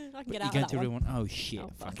okay. I can get out of that one. You're going to the real one. Oh shit!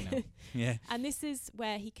 Fucking hell. Yeah. And this is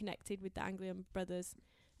where he connected with the Anglin brothers.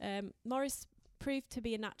 Morris proved to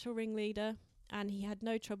be a natural ringleader, and he had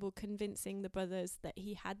no trouble convincing the brothers that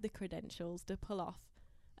he had the credentials to pull off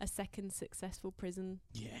a second successful prison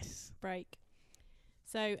break.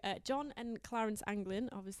 So John and Clarence Anglin,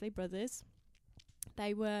 obviously brothers,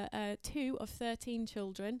 they were 2 of 13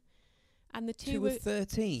 children. And the 2 were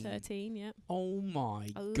 13? 13, yeah. Oh my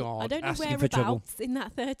God. I don't know whereabouts in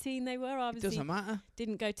that 13 they were. Obviously, it doesn't matter.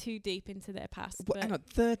 Didn't go too deep into their past. But hang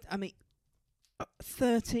on,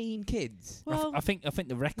 13 kids. Well, I think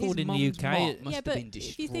the record in the UK must have been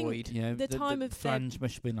destroyed. The time of flange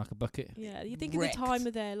must have been like a bucket. Yeah, you think of the time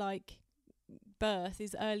of their like birth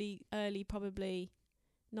is early probably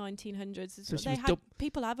 1900s. So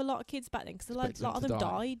people have a lot of kids back then because a lot of them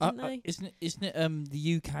died, didn't they? Isn't it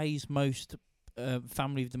the UK's most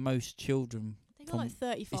family with the most children? They got like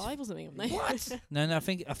 35 or something, haven't they? What? no, I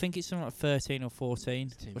think it's something like 13 or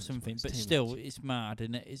 14 or something. But still, it's mad,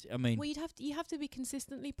 isn't it? I mean, well, you have to be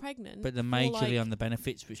consistently pregnant. But they're majorly on the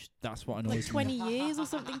benefits, which that's what annoys me. Like 20 years or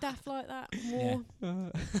something daft like that. More. Yeah.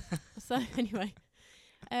 So anyway,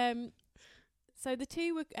 so the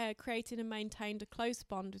two were created and maintained a close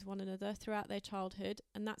bond with one another throughout their childhood,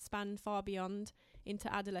 and that spanned far beyond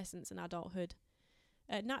into adolescence and adulthood.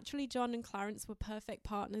 Naturally, John and Clarence were perfect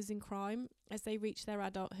partners in crime as they reached their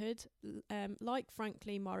adulthood. Like Frank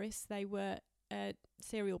Lee Morris, they were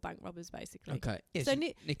serial bank robbers, basically. Okay. Yeah, so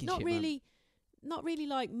not really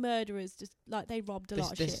like murderers, just like they robbed a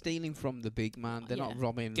lot of shit. They're stealing from the big man. They're not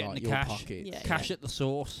robbing getting like the your cash. pocket. Yeah, cash at the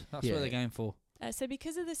source. That's what they're going for. So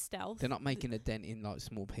because of the stealth, they're not making a dent in like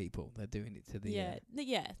small people. They're doing it to the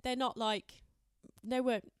they're not like they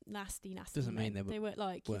weren't nasty. Doesn't mean they weren't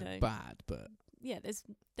like bad, but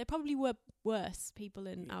there probably were worse people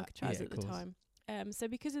in Alcatraz at the time. So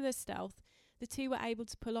because of their stealth, the two were able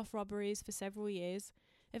to pull off robberies for several years.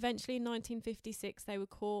 Eventually, in 1956, they were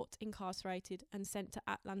caught, incarcerated, and sent to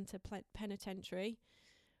Atlanta Penitentiary.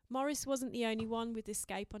 Morris wasn't the only one with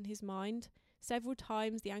escape on his mind. Several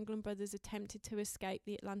times, the Anglin brothers attempted to escape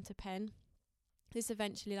the Atlanta pen. This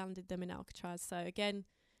eventually landed them in Alcatraz. So again,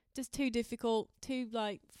 just too difficult, too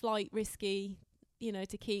like flight risky,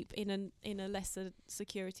 to keep in a lesser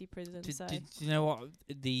security prison. Do you know what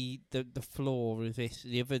the flaw of this?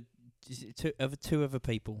 Two other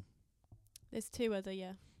people. There's two other,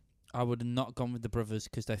 yeah. I would have not gone with the brothers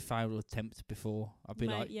because they failed attempts before. I'd be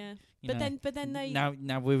but then they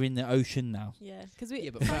now we're in the ocean now. Yeah, because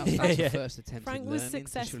but Frank's the first attempt. Frank was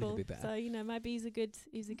successful, so maybe he's a good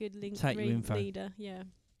leader. Yeah.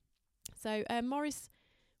 So Morris.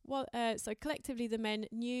 Well, so collectively the men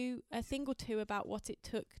knew a thing or two about what it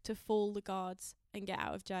took to fool the guards and get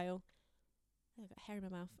out of jail. I've got hair in my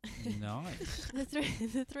mouth. Nice.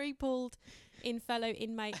 The three pulled in fellow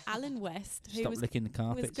inmate Alan West, who was licking the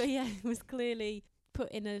carpets. Was clearly put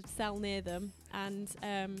in a cell near them, and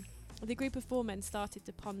the group of four men started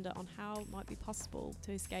to ponder on how it might be possible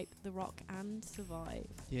to escape the rock and survive.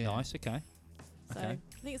 Yeah. Nice. Okay. So I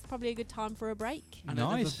think it's probably a good time for a break. And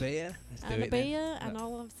nice. A beer. And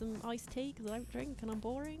I'll have some iced tea because I don't drink and I'm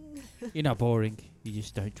boring. You're not boring. You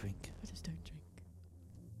just don't drink. I just don't drink.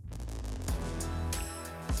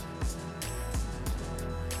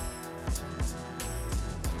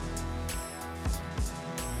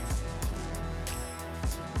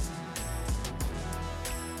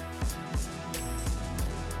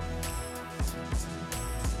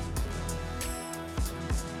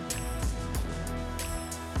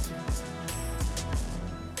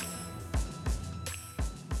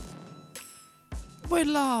 We're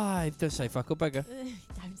live. Don't say fuck or bugger.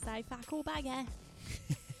 Don't say fuck or bugger.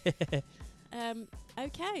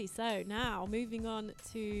 Okay, so now moving on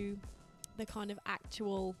to the kind of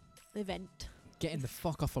actual event. Getting the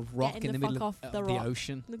fuck off a rock in the middle of the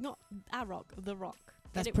ocean. Not a rock, the rock.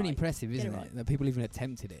 That's pretty impressive, isn't it? That people even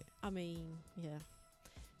attempted it. I mean, yeah.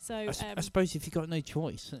 So I suppose if you've got no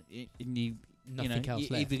choice and you nothing else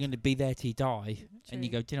you're left. either going to be there till you die, and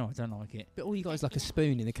you go, do you know, I don't like it. But all you guys like a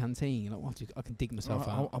spoon in the canteen. You're like, I can dig myself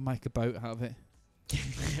out. I'll make a boat out of it.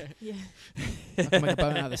 Yeah. I can make a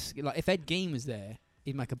boat out of the like if Ed Gein was there,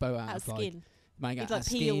 he'd make a boat out of skin. He'd like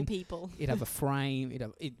peel people. He'd have a frame.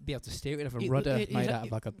 He'd be able to steer it. He'd have a rudder made out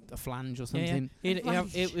of like a flange or something. Yeah.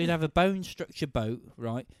 He'd have a bone structure boat,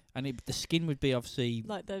 right? And the skin would be obviously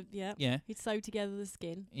like yeah. He'd sew together the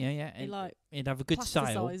skin. Yeah. He'd have a good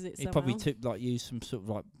sail. He'd probably use some sort of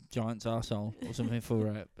like giant's arsehole or something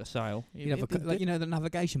for a sail. You'd have the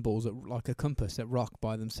navigation balls that like a compass that rock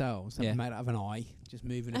by themselves. Made out of an eye, just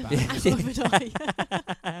moving about. He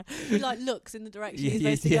like looks in the direction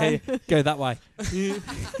he's supposed to go. Go that way.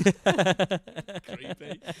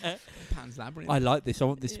 Creepy. Pan's Labyrinth. I like this. I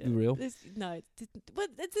want this to be real. Well,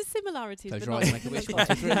 there's similarities. Those but make a wish.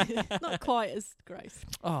 Not quite as gross.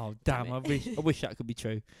 Oh damn! I wish that could be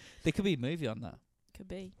true. There could be a movie on that. Could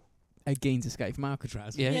be. Ed Gein's escape from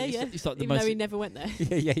Alcatraz. Yeah. It's like the Even though he never went there.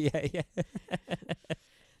 Yeah.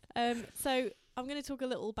 So I'm going to talk a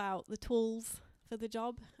little about the tools for the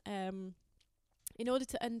job. In order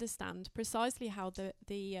to understand precisely how the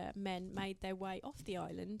men made their way off the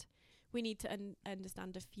island, we need to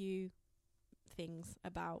understand a few things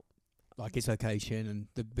about like its location and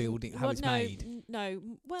the building, how it's made?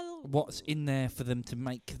 What's in there for them to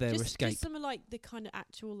make their escape? Just some of like the kind of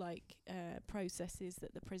actual like processes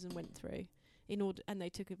that the prison went through in order, and they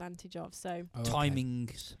took advantage of. So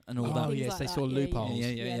timings and all that. Oh yes, they saw loopholes.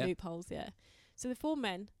 Yeah, loopholes. Yeah. So the 4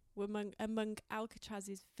 men were among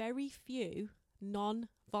Alcatraz's very few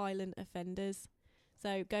non-violent offenders.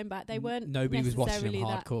 So going back, they weren't. Nobody was watching them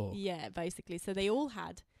hardcore. Yeah, basically. So they all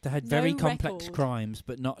had. They had very complex crimes,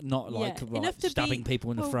 but not like stabbing people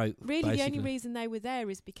in the throat. Really, basically. the only reason they were there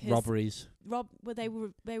is because robberies. They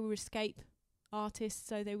were escape artists,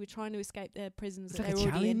 so they were trying to escape their prisons. It's like a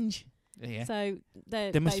challenge. Yeah. So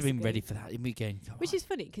they must have been ready for that in the beginning. Which is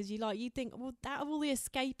funny because you think, well, out of all the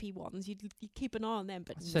escapee ones, you keep an eye on them,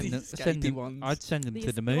 but I'd send them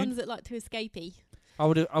to the moon. The ones that like to escapee. I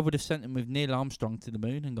would have sent them with Neil Armstrong to the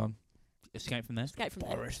moon and gone, escape from there. Escape from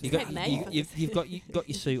there. You've got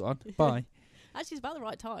your suit on. Bye. Actually, it's about the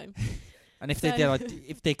right time. And if they did,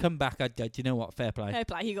 if they come back, I'd go, do you know what? Fair play. Fair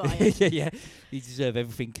play, you got it. Yeah, you deserve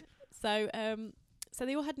everything. So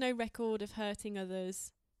they all had no record of hurting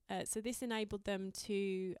others. So this enabled them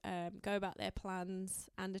to go about their plans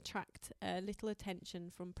and attract little attention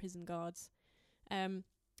from prison guards.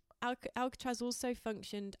 Alcatraz also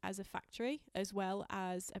functioned as a factory as well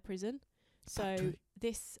as a prison. So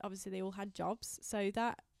this, obviously, they all had jobs. So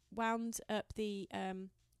that wound up the...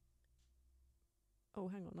 oh,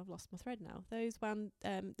 hang on, I've lost my thread now. Those wound...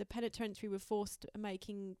 the penitentiary were forced to make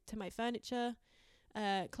furniture,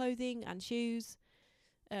 clothing and shoes,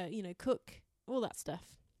 cook, all that stuff.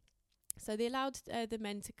 So they allowed the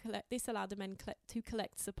men to collect... This allowed the men to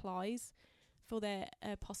collect supplies for their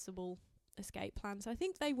possible escape plan. So I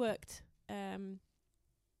think they worked in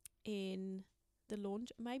the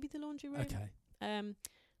laundry room. Okay.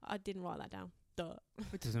 I didn't write that down. Duh.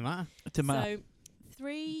 It doesn't matter. So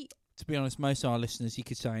 3... To be honest, most of our listeners, you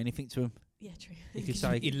could say anything to them. Yeah, true. You could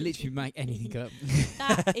say... You'd literally make anything up.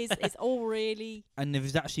 That is all really... And there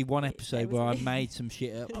was actually one episode where I made some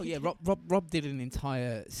shit up. Oh, yeah. Rob did an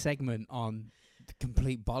entire segment on the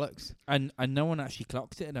complete bollocks. And no one actually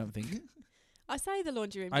clocked it, I don't think. I say the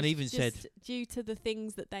laundry room. And even said... due to the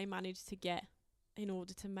things that they managed to get in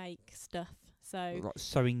order to make stuff. So like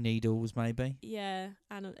sewing needles, maybe. Yeah,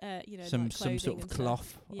 and some like sort of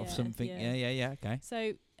cloth of something. Yeah. Okay.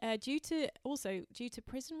 So due to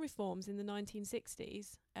prison reforms in the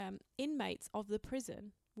 1960s, inmates of the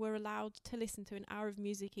prison were allowed to listen to an hour of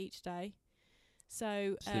music each day.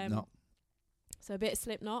 So Slipknot. So a bit of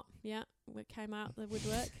Slipknot, came out the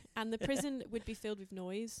woodwork, and the prison would be filled with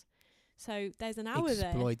noise. So there's an hour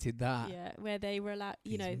exploited that. Yeah, where they were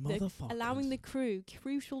allowing the crew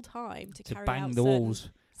crucial time to carry bang out the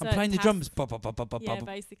walls. I'm playing the drums. Yeah,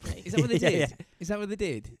 basically. Is that what they did? Yeah. Is that what they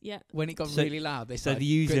did? Yeah. When it got really loud, they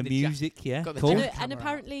used the music. Cool. And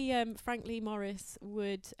apparently, Frank Lee Morris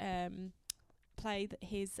would play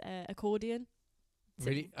his accordion.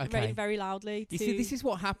 Really? Okay. Very, very loudly. You see, this is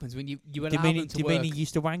what happens when you allow them to work. Do you mean he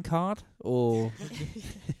used to wank hard? Or...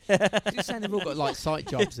 Just saying they've all got like side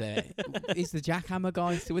jobs there. Is the jackhammer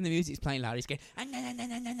guy, so when the music's playing loud, he's going...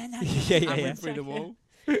 hammering through the wall.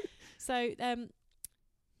 So,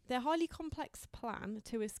 their highly complex plan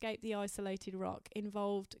to escape the isolated rock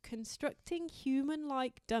involved constructing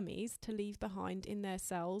human-like dummies to leave behind in their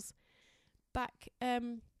cells.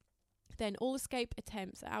 Then all escape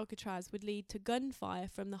attempts at Alcatraz would lead to gunfire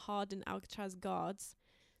from the hardened Alcatraz guards.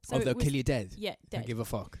 So they'll kill you dead? Yeah, dead. Don't give a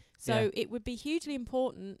fuck. So it would be hugely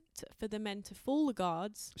important for the men to fool the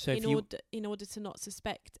guards in order to not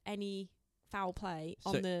suspect any foul play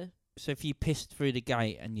on the... So if you pissed through the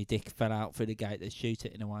gate and your dick fell out through the gate, they'd shoot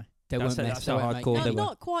it in a way. That's how hardcore they were.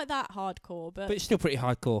 Not quite that hardcore, but it's still pretty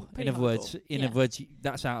hardcore. In other words,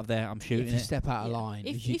 that's out of there. I'm shooting if you step out of line.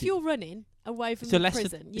 If you're running away from the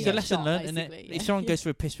prison, it's a lesson learned, isn't it? If someone goes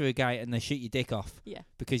through a piss through a gate and they shoot your dick off,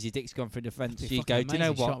 because your dick's gone through the fence, you go, do you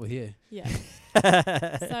know what? Shot with you. Yeah.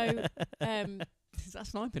 So, is that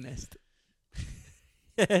Sniper Nest?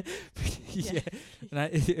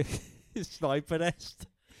 Sniper Nest.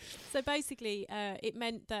 So basically, it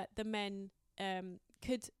meant that the men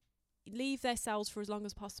could leave their cells for as long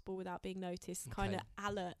as possible without being noticed, kind of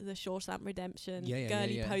a la the Shawshank Redemption,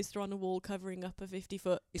 girly poster on a wall covering up a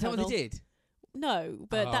 50-foot Is that what they did? No,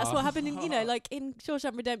 but that's what happened in, like in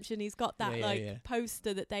Shawshank Redemption, he's got that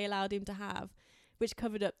poster that they allowed him to have, which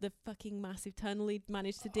covered up the fucking massive tunnel he'd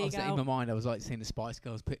managed to dig out. In my mind, I was like seeing the Spice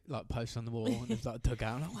Girls post on the wall and it was like dug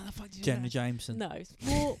out. I'm like, what the fuck did you do? Jenna Jameson. No,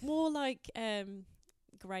 more like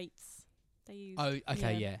grates. They use. Oh,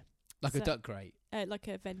 okay, yeah. Like a duck grate. Like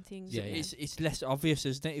a venting. Yeah, it's less obvious,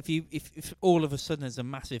 isn't it? If all of a sudden there's a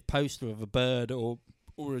massive poster of a bird or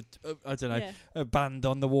or I don't know, a band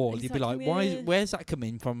on the wall. You'd be like, where's that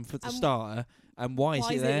coming from for the starter, and why is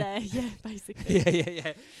it there? Yeah, basically.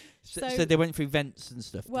 yeah. So they went through vents and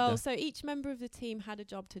stuff. Well, so each member of the team had a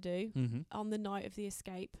job to do on the night of the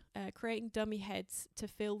escape, creating dummy heads to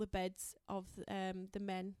fill the beds of the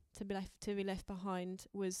men to be left behind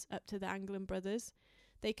was up to the Anglin brothers.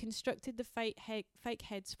 They constructed the fake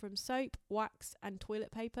heads from soap, wax, and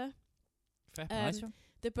toilet paper. Fair play.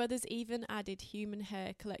 The brothers even added human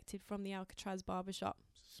hair collected from the Alcatraz barbershop.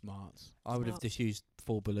 Smarts. I would have just used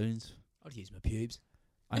 4 balloons. I'd use my pubes.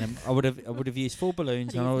 And I would have used 4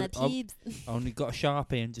 balloons. And I only got a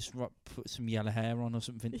Sharpie and just put some yellow hair on or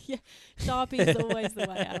something. Yeah, Sharpie's always the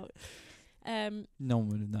way out. No one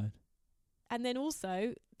would have known. And then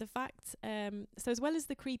also the fact, so as well as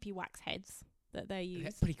the creepy wax heads that they use,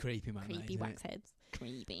 That's pretty creepy, man. Creepy wax heads.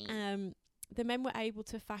 Creepy. The men were able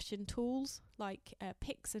to fashion tools like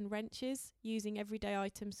picks and wrenches using everyday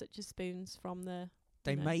items such as spoons from the.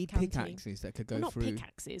 They made canteen. pickaxes that could go not through. Not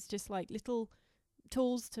pickaxes, just like little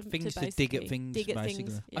tools to things to dig at things. Basically,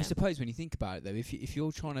 things, I suppose when you think about it, though, if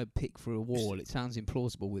you're trying to pick through a wall, it sounds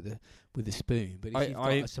implausible with a spoon. But if you've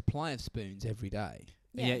got a supply of spoons every day.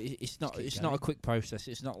 Yeah, it's not a quick process.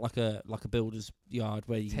 It's not like a builder's yard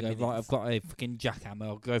where you can go, right, I've got a fucking jackhammer,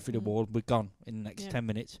 I'll go through the wall, we're gone in the next 10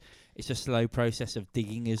 minutes. It's a slow process of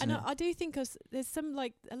digging, isn't it? And I do think there's some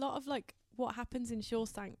a lot of what happens in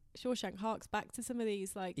Shawshank harks back to some of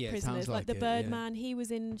these prisoners, like the Birdman. He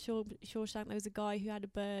was in Shawshank. There was a guy who had a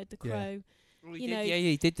bird, the crow. Well,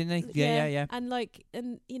 he did, didn't he? Yeah. And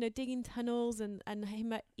digging tunnels and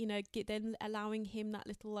him, then allowing him that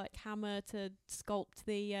little hammer to sculpt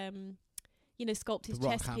the sculpt his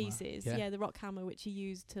chess pieces. Yeah, the rock hammer which he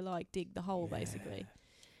used to dig the hole basically.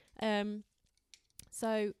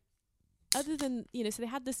 So other than so they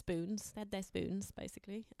had their spoons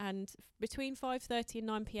basically, and between 5:30 and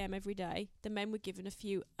 9 p.m. every day, the men were given a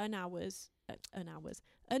few unsupervised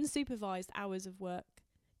hours of work.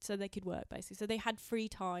 So they could work basically. So they had free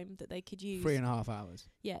time that they could use. 3.5 hours.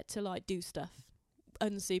 Yeah, to do stuff,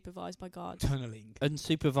 unsupervised by guards. Tunneling.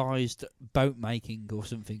 Unsupervised boat making or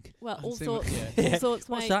something. Well, all sorts. All sorts.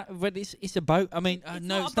 What's that? Well, it's a boat. I mean,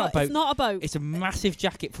 no, it's not a boat. It's not a boat. It's a massive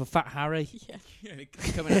jacket for Fat Harry. Yeah.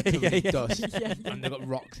 Coming out covered in dust, and they've got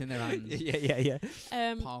rocks in their hands. Yeah.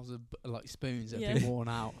 Piles of spoons that have been worn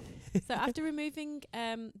out. So after removing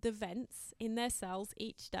the vents in their cells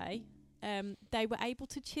each day. They were able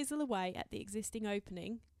to chisel away at the existing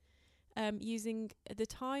opening using the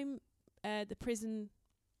time the prison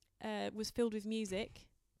was filled with music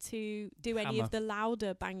to do any of the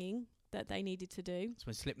louder banging that they needed to do. That's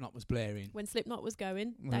when Slipknot was blaring. When Slipknot was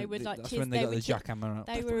going, they would that's when they got the jackhammer out.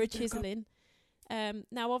 They were chiseling.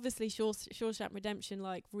 Now, obviously, Shawshank Redemption,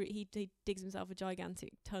 he digs himself a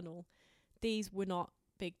gigantic tunnel. These were not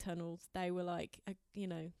big tunnels. They were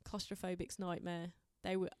claustrophobic's nightmare.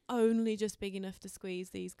 They were only just big enough to squeeze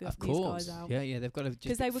these guys out. Yeah, they've got to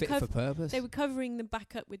just fit for purpose. They were covering them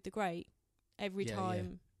back up with the grate every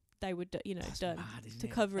time they were, That's done mad, to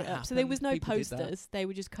cover it up. So there was no posters. They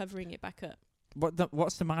were just covering it back up.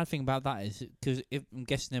 What's the mad thing about that is because I'm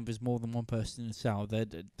guessing there was more than one person in the cell,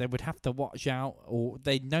 they would have to watch out, or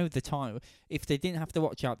they know the time. If they didn't have to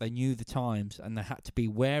watch out, they knew the times, and they had to be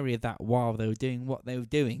wary of that while they were doing what they were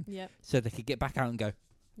doing, so they could get back out and go.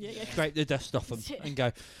 Scrape the dust off them and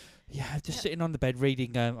go. Sitting on the bed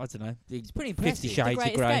reading. I don't know. It's pretty impressive. 50 Shades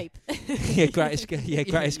of Grey.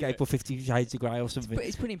 Great Escape or 50 Shades of Grey or something. But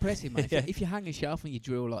it's pretty impressive, man. If you hang a shelf and you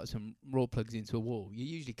drill some raw plugs into a wall, you're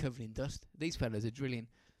usually covered in dust. These fellas are drilling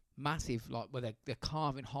massive, where they're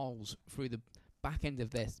carving holes through the back end of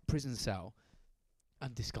their prison cell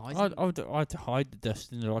and disguising. I'd hide the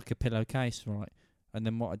dust in a pillowcase, right? And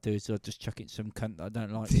then what I'd do is I'd just chuck it to some cunt that I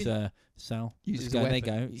don't like sell. Use there you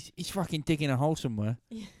go. He's fucking digging a hole somewhere.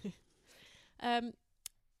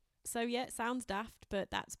 So sounds daft, but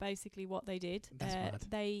that's basically what they did. That's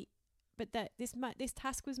mad. This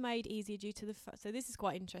task was made easier due to so this is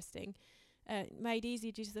quite interesting. Made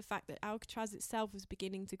easier due to the fact that Alcatraz itself was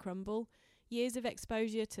beginning to crumble. Years of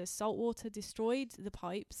exposure to salt water destroyed the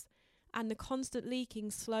pipes. And the constant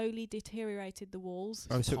leaking slowly deteriorated the walls.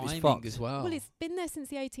 Oh, so it was fucked as well. Well, it's been there since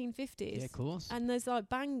the 1850s. Yeah, of course. And there's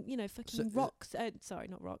rocks. Sorry,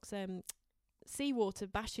 not rocks. Seawater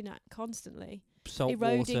bashing at constantly,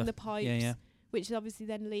 eroding water. The pipes, which obviously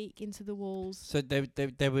then leak into the walls. So they were.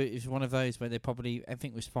 It was one of those where they probably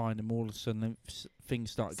everything was fine, and all of a sudden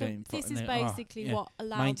things start going. This is basically what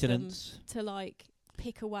allowed them to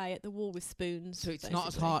pick away at the wall with spoons. So it's not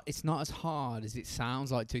as hard. It's not as hard as it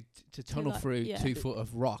sounds like to tunnel through 2 foot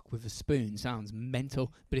of rock with a spoon. Sounds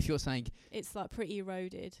mental. But if you're saying it's pretty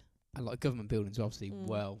eroded. And like government buildings, obviously,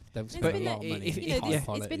 they've spent a lot of money. It's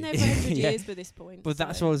been there for 100 years by this point. But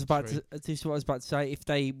that's what I was about to. This is what I was about to say. If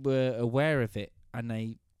they were aware of it and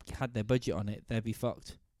they had their budget on it, they'd be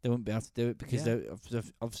fucked. They wouldn't be able to do it because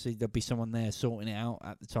obviously there'd be someone there sorting it out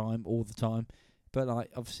at the time, all the time. But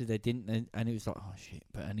like, obviously they didn't, and it was like, oh shit.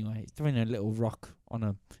 But anyway, throwing a little rock on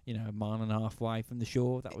a a mile and a half away from the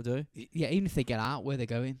shore, that will do. Yeah, even if they get out, where they're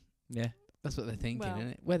going. Yeah, that's what they're thinking, isn't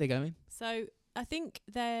it? Where they're going. So I think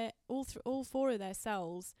they're all four of their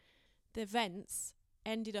cells, the vents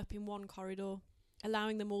ended up in one corridor,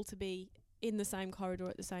 allowing them all to be in the same corridor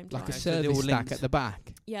at the same time. Like a service stack at the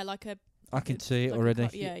back. Yeah, like a. I can see it already.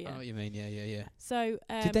 Yeah. I know what you mean. Yeah. So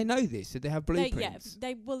did they know this? Did they have blueprints?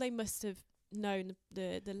 They must have known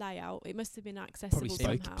the layout. It must have been accessible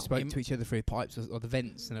somehow. Spoke to each other through pipes or the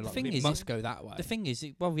vents, and it must go that way. The thing is,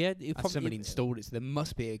 somebody installed it, so there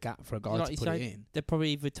must be a gap for a guy to put it in. They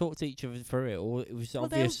probably either talked to each other through it, or it was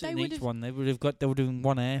obvious in each one. They would have done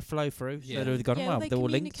one airflow through, so they would have gone they all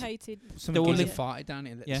linked. Someone farted down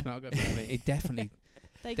it and let the smell go from it. It definitely.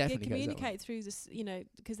 They communicate through this,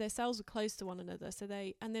 because their cells are close to one another. So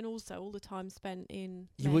and then also all the time spent in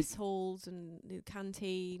mess halls and the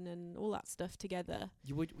canteen and all that stuff together.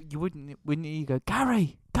 Wouldn't you go,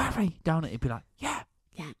 Gary, down it? You'd be like, yeah,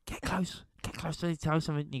 get close, so you tell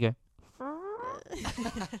something, and you go.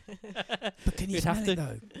 But can you smell it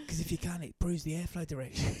though? Because if you can, it proves the airflow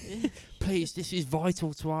direction. Please, this is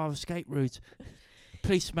vital to our escape route.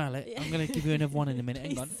 Please smell it. I'm going to give you another one in a minute.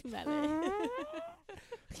 Hang on. Smell it.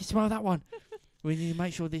 Can you smell that one? We need to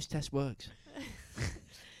make sure this test works.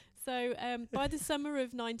 So by the summer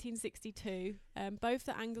of 1962, both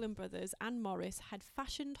the Anglin brothers and Morris had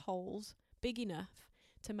fashioned holes big enough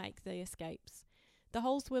to make the escapes. The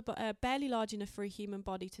holes were barely large enough for a human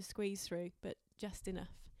body to squeeze through, but just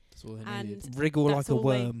enough. That's all they needed. Wriggle like a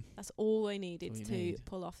worm. That's all they needed to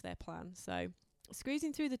pull off their plan. So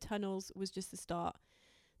squeezing through the tunnels was just the start.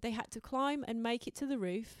 They had to climb and make it to the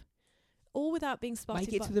roof, all without being spotted.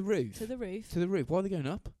 Make it to the roof? To the roof. To the roof. Why are they going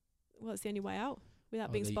up? Well, it's the only way out,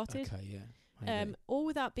 without being spotted. Okay, yeah. All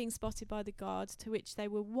without being spotted by the guards, to which they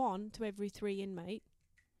were one to every 3 inmate.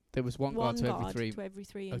 There was one guard to every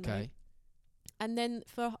 3 inmate. Okay. And then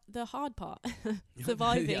for the hard part,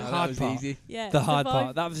 surviving. That was easy. Yeah, the hard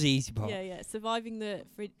part. That was the easy part. Yeah. Surviving the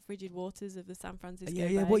frigid waters of the San Francisco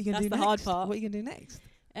Bay. Yeah. What are you going to do next? That's the hard part. What are you going to do next?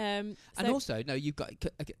 And also, no, you've got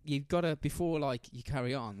to, before like you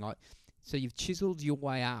carry on, like, so you've chiseled your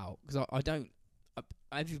way out, because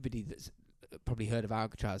everybody that's probably heard of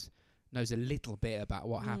Alcatraz knows a little bit about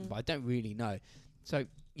what happened, but I don't really know. So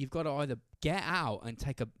you've got to either get out and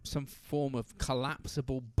take some form of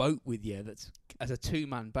collapsible boat with you that's as a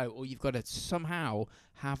 2-man boat, or you've got to somehow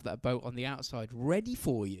have that boat on the outside ready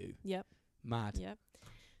for you. Yep. Mad. Yep.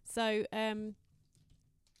 So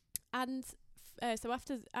so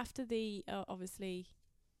after the obviously,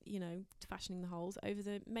 fashioning the holes, over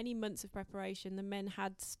the many months of preparation, the men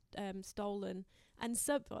had stolen and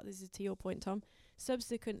this is to your point, Tom,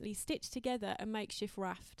 subsequently stitched together a makeshift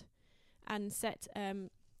raft and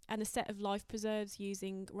a set of life preserves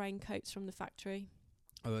using raincoats from the factory.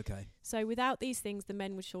 Oh, okay. So without these things, the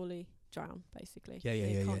men would surely drown, basically. Yeah.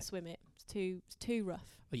 They can't swim it. It's too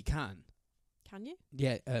rough. Oh, you can? Can you?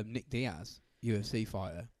 Yeah, Nick Diaz, UFC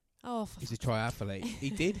fighter. Oh, he's a triathlete.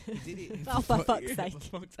 He did it. Oh, for fuck's sake.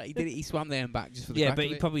 He did it. He swam there and back just for the crack but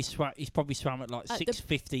he's probably swam at like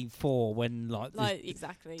 6:54 when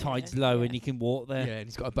exactly tide's low and he can walk there. Yeah, and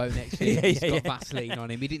he's got a boat next to him. He's got Vaseline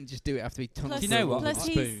on him. He didn't just do it after he tunneled. Do you know what?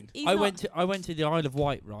 Spoon. I went to the Isle of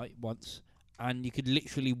Wight once, and you could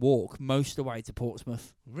literally walk most of the way to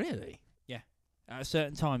Portsmouth. Really? Yeah. At a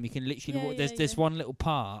certain time, you can literally walk. There's one little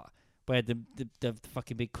part where the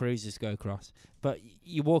fucking big cruisers go across, but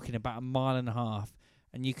you're walking about a mile and a half,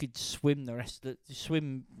 and you could swim the rest of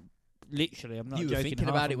swim. Literally, I'm not joking. You were thinking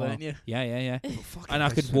about it, weren't you? Yeah. And I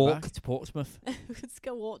could walk to Portsmouth. Let's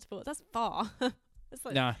go walk to Portsmouth. That's far.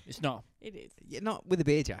 No, it's not. It is. Yeah, not with a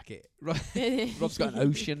beer jacket. Rob's got an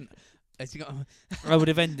ocean. Has he got I would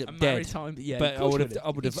have ended up dead. But I would have.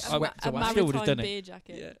 I still would have done it. Beer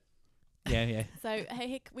jacket. Yeah. So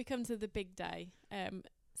we come to the big day.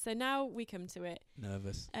 So now we come to it.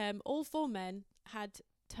 Nervous. All 4 men had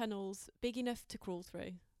tunnels big enough to crawl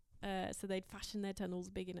through. So they'd fashioned their tunnels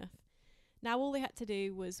big enough. Now all they had to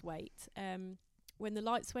do was wait. When the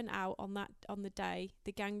lights went out on the day,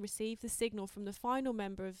 the gang received the signal from the final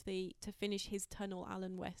member to finish his tunnel,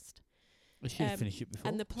 Alan West. We should have finished it before.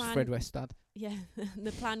 And the plan, Fred Westad. Yeah,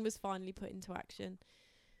 the plan was finally put into action.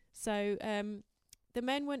 So the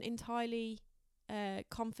men weren't entirely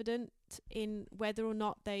confident in whether or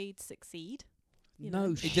not they'd succeed.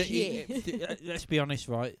 No shit. Let's be honest,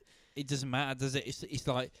 right? it doesn't matter, does it? It's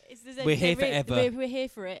like we're here forever. We're here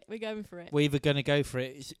for it. We're going for it. We're either going to go for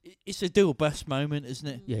it. It's a dual bust moment, isn't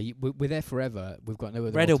it? Yeah, we're there forever. We've got no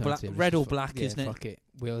other red alternative. Red or black, isn't it? Fuck it.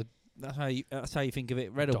 That's how you think of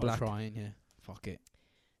it. Red or black. Trying, yeah. Fuck it.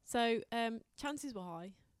 So chances were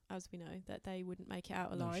high, as we know, that they wouldn't make it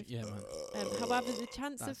out alive. Yeah, man. However, the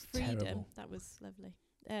chance of freedom. Terrible. That was lovely.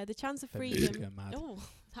 The chance of freedom. Oh,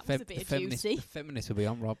 that was a bit juicy. The feminists will be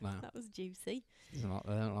on Rob now. That was juicy. They don't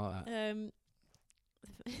like that.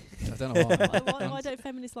 I don't know why. Why don't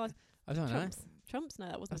feminists like? I don't know. Trump's? No,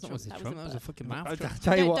 that wasn't Trump. That was a fucking mouth. I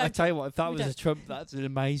tell you what. If that was a Trump, that's an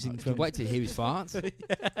amazing Trump. Wait till you hear his farts.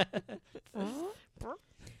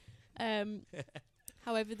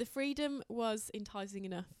 However, the freedom was enticing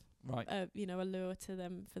enough. Right. A lure to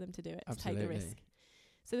them for them to do it. Absolutely. To take the risk.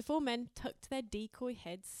 So the 4 men tucked their decoy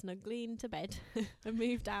heads snugly into bed and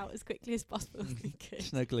moved out as quickly as possible.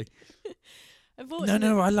 Snugly.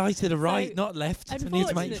 No, I lie to the right, not left. I need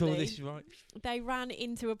to make sure this is right. They ran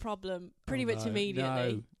into a problem pretty much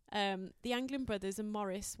immediately. No. The Anglin brothers and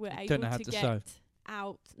Morris were able to get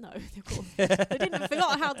out. No, of course. They didn't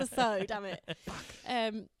forgot how to sew, damn it.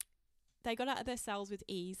 They got out of their cells with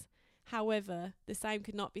ease. However, the same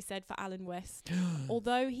could not be said for Alan West.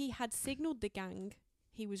 Although he had signalled the gang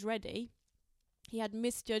he was ready, he had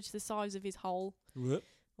misjudged the size of his hole.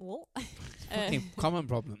 What? Fucking common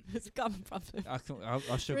problem. It's a common problem. I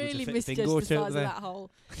really misjudged the size of that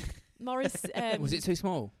hole. Morris was it too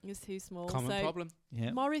small? It was too small. Common problem.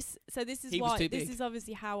 Yeah. Morris. So this is why. This is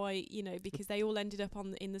obviously how because they all ended up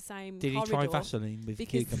in the same. Did corridor. He try Vaseline with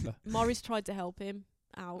cucumber? Morris tried to help him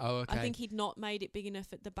out. Oh, okay. I think he'd not made it big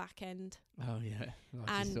enough at the back end. Oh yeah.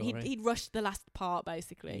 And he'd rushed the last part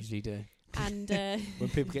basically. Usually do. And when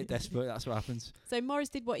people get desperate, that's what happens. So Morris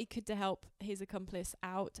did what he could to help his accomplice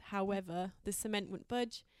out. However, the cement wouldn't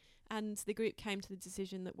budge, and the group came to the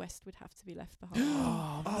decision that West would have to be left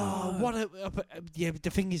behind. But the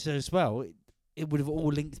thing is as well, it would have all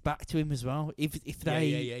linked back to him as well. If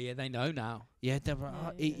they they know now. Yeah,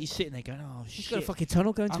 he's sitting there going, "Oh he's shit!" Got a fucking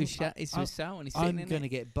tunnel going to his cell, and he's sitting I'm going to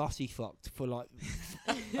get bossy fucked for like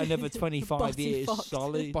another 25 years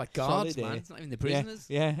solid by guards, man. It's not even the prisoners.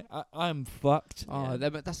 Yeah, I'm fucked. Oh,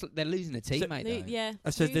 they're losing a teammate. So, yeah.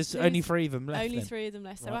 So there's only 3 of them left. Only 3 of them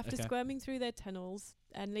left. So after squirming through their tunnels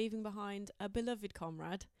and leaving behind a beloved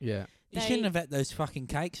comrade. Yeah. You shouldn't have ate those fucking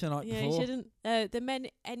cakes the night before. Yeah, you shouldn't. The men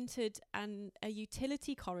entered a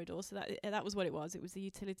utility corridor, so that was what it was. It was the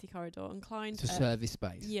utility corridor, and climbed. It's a service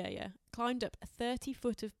space. Yeah. Climbed up 30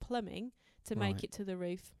 foot of plumbing to make it to the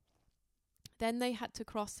roof. Then they had to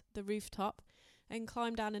cross the rooftop and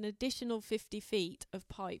climb down an additional 50 feet of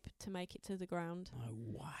pipe to make it to the ground. Oh,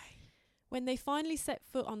 why? When they finally set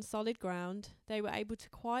foot on solid ground, they were able to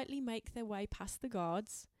quietly make their way past the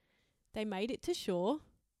guards. They made it to shore,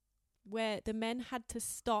 where the men had to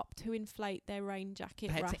stop to inflate their rain jacket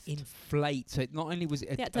raft. They had to inflate, so not only was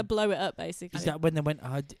it... They had to blow it up, basically. Is that when they went,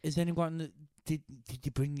 is anyone... Did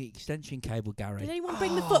you bring the extension cable, Gary? Did anyone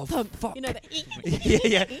bring the foot pump? Fuck. You know,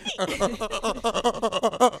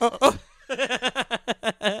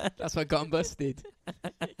 That's what got 'em busted.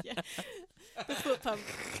 Yeah. The foot pump.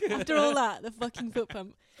 After all that, the fucking foot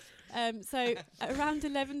pump. So around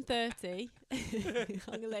 11:30,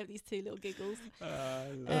 I'm gonna let these 2 little giggles.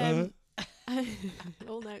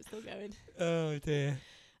 All notes still going. Oh dear.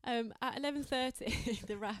 At 11:30,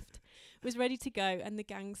 the raft was ready to go, and the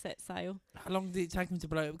gang set sail. How long did it take them to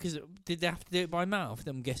blow it? Because did they have to do it by mouth?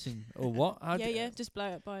 I'm guessing, or what? Just blow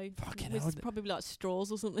it by. Fucking hell. Probably like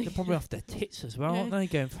straws or something. They're probably off their tits as well, aren't they?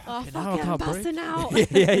 Going, fucking hell, I can't breathe.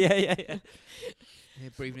 Out. Yeah. They're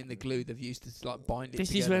breathing in the glue they've used to like bind it. This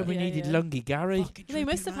together. is where we needed Lungy Gary. They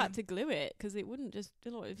must have had to glue it because it wouldn't just.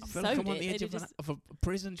 If you I'm on the edge of a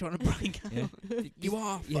prison trying to break out. You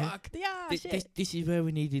are fuck. This is where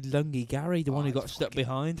we needed Lungy Gary, the one who got stuck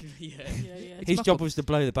behind. Yeah. His job was to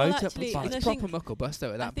blow the boat up. It's proper muckle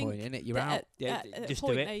busto at that point, isn't it? You're out. Just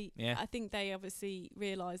do it. I think they obviously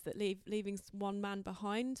realised that leaving one man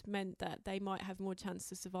behind meant that they might have more chance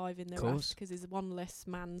to survive in the raft because there's one less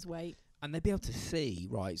man's weight. And they'd be able to see,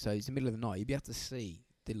 right? So it's the middle of the night. You'd be able to see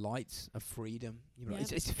the lights of freedom.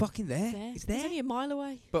 It's fucking there. It's there. It's only a mile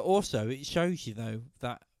away. But also, it shows you though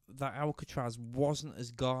that Alcatraz wasn't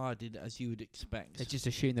as guarded as you would expect. They just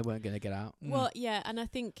assumed they weren't going to get out. Well, yeah, and I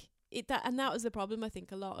think that was the problem. I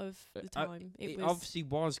think a lot of the time it obviously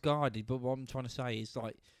was guarded. But what I'm trying to say is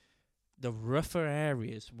like the rougher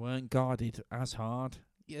areas weren't guarded as hard.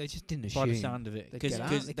 Yeah, they just didn't assume. By the sound of it, because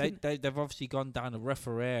they've obviously gone down a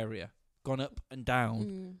rougher area. Gone up and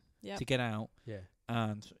down to get out,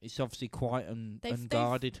 and it's obviously quite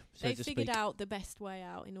unguarded. They figured out the best way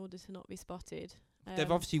out in order to not be spotted,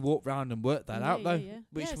 They've obviously walked round and worked that out, though.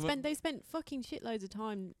 They spent fucking shitloads of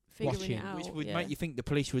time figuring it out. Which would make you think the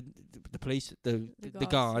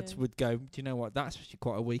guards would go, do you know what, that's actually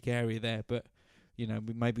quite a weak area there, but, you know,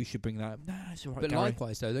 maybe we should bring that up. No, it's all right, But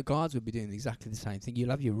likewise, though, the guards would be doing exactly the same thing.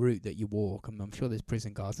 You'll have your route that you walk, and I'm sure there's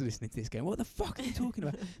prison guards listening to this going, what the fuck are you talking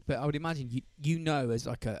about? But I would imagine you know as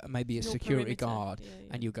like maybe a security guard,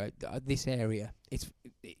 and you go, this area,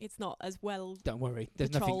 it's not as well. Don't worry,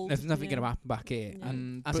 there's nothing going to happen back here. No.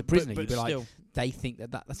 And as a prisoner, you'd be like, they think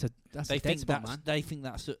that's a dead spot, man. They think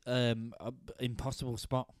that's an impossible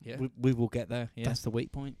spot. Yeah. We will get there. Yeah. That's the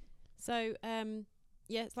weak point. So,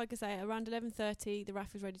 it's like I say, around 11:30, the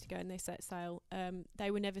RAF was ready to go and they set sail.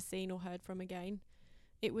 They were never seen or heard from again.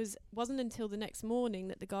 It wasn't until the next morning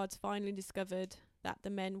that the guards finally discovered that the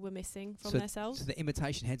men were missing from their cells. So the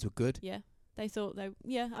imitation heads were good. Yeah. They thought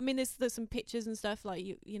I mean, there's some pictures and stuff like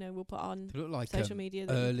you know we'll put on like social media.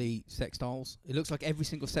 Early sex dolls. It looks like every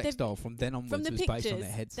single sex doll from then onwards from the was pictures, based on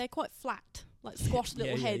their heads. They're quite flat, like squashed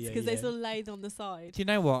little heads because they sort of laid on the side. Do you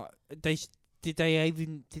know what Did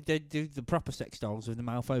they do the proper sex dolls with the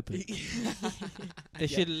mouth open? They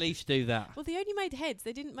should at least do that. Well, they only made heads.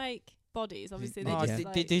 They didn't make bodies. Obviously,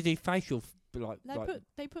 they did facial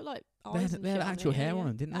They put like eyes. They had actual hair on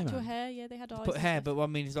them, didn't they? Actual hair, yeah. They had eyes. Put hair, but what I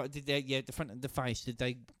mean is like, did they? Yeah, the front of the face. Did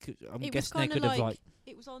they? I'm guessing they could have like.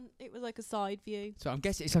 It was like a side view. So I'm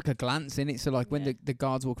guessing it's like a glance in it. So like when the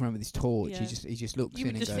guards walk around with his torch, he just looks in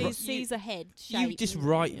and goes. Sees a head. You would just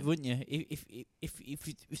write, wouldn't you? If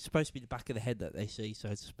it's supposed to be the back of the head that they see, so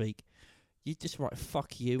to speak. You just write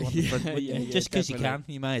 "fuck you" on the front, just because you can.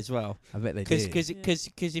 You may as well. I bet they do. Because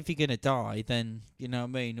if you're gonna die, then you know what I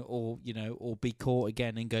mean, or be caught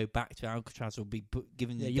again and go back to Alcatraz, or be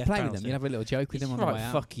given the death penalty. With them. You have a little joke with them on the way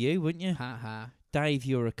out. Fuck you, wouldn't you? Ha ha. Dave,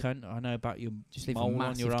 you're a cunt. I know about your just leave a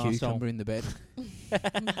massive cucumber in the bed.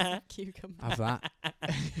 Cucumber. Have that.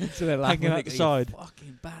 So they're hanging out the side.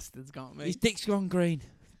 Fucking bastards got me. His dick's gone green.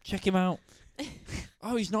 Check him out.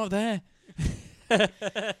 Oh, he's not there.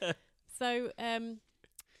 So,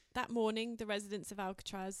 that morning, the residents of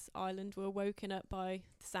Alcatraz Island were woken up by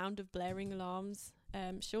the sound of blaring alarms.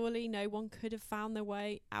 Surely no one could have found their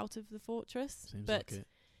way out of the fortress. Seems but like it.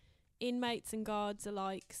 Inmates and guards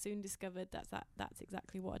alike soon discovered that's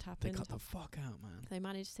exactly what had happened. They got the fuck out, man. They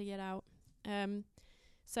managed to get out.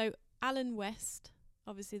 So Alan West,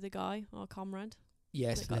 obviously the guy, our comrade.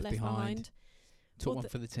 Yes, that got left behind. Took one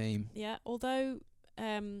for the team. Yeah, although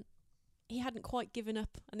he hadn't quite given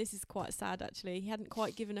up, and this is quite sad actually, he hadn't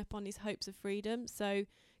quite given up on his hopes of freedom, so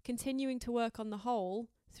continuing to work on the hole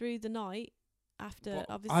through the night after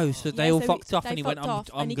obviously... so they all fucked off and he went, I'm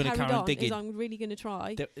going to carry on digging. I'm really going to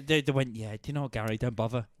try. They went, do you know what, Gary, don't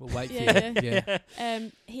bother. We'll wait for you. Yeah.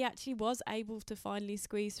 He actually was able to finally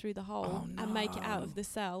squeeze through the hole and make it out of the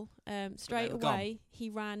cell. Straight away, he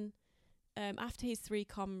ran... after his three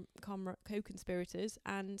co-conspirators,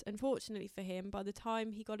 and unfortunately for him, by the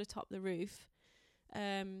time he got atop the roof,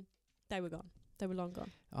 they were gone. They were long gone.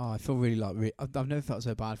 Oh, I feel really like I've never felt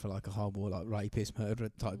so bad for like a horrible like rapist, murderer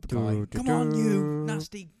type guy. Come on, you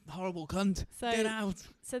nasty, horrible cunt! Get out!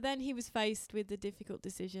 So then he was faced with the difficult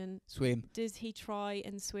decision: swim. Does he try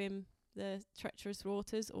and swim the treacherous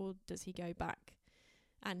waters, or does he go back?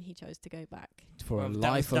 And he chose to go back for a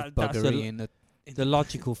life of buggery in the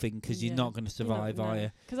logical thing, because you're not going to survive, are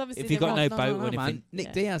you? Because obviously if you've got no boat or anything.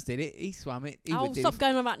 Nick Diaz did it. He swam it. Stop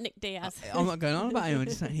going on about Nick Diaz. I'm not going on about him. I'm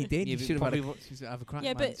just saying he did. You should have had a crack.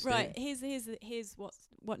 Yeah, but right. Here's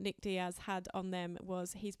what Nick Diaz had on them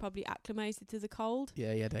was he's probably acclimated to the cold.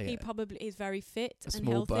 Yeah. He probably is very fit and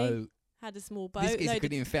small healthy. Boat. Had a small boat. This guy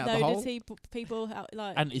couldn't even fit out the hole. People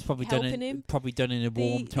like, and it's probably done in a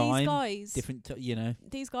warm time. These guys, different,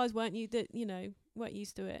 These guys weren't weren't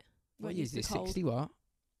used to it. What year is it? 60 what?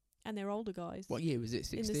 And they're older guys. What year was it?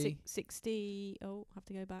 60? In the 60... Oh, I have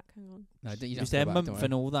to go back. Hang on. No, you is there a month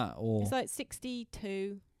and all that? Or it's like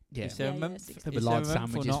 62. Yeah. Is there a month? They were large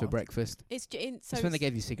sandwiches for breakfast. It's when they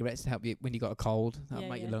gave you cigarettes to help you when you got a cold. That'll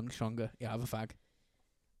make your lungs stronger. Yeah, have a fag.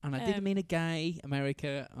 And I didn't mean a gay,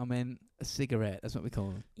 America. I meant a cigarette. That's what we call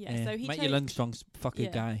them. Yeah, so he make your lungs strong, fuck a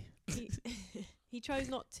guy. He chose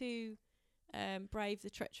not to brave the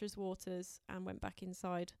treacherous waters and went back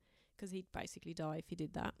inside, because he'd basically die if he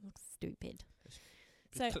did that. Stupid.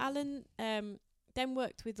 So Alan then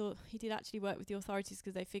he did actually work with the authorities,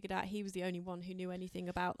 because they figured out he was the only one who knew anything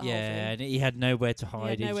about the whole thing. Yeah, and he had nowhere to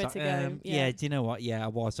hide. He had nowhere to go. Yeah, do you know what? Yeah,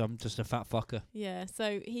 I'm just a fat fucker. Yeah,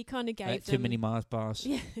 so he kind of gave too many Mars bars.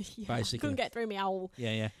 Yeah, basically. Couldn't get through me hole.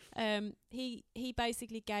 Yeah. He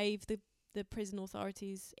basically gave the prison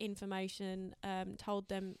authorities information, told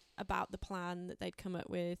them about the plan that they'd come up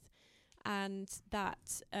with, and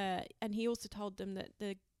that and he also told them that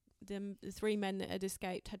the 3 men that had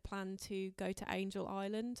escaped had planned to go to Angel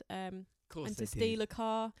Island and to steal a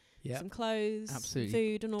car, some clothes,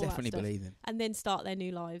 food, and all Definitely that stuff. believe him. And then start their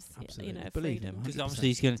new lives. Absolutely. You know, Believe him. Because obviously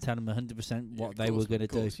he's going to tell them 100% what they were going to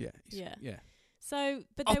do. Yeah. So,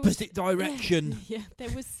 but opposite direction. Yeah,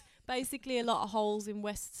 there was basically a lot of holes in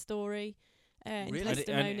West's story. Really?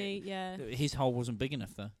 Testimony, His hole wasn't big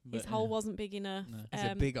enough, though. His hole wasn't big enough. No. It's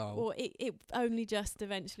a big hole. Or it only just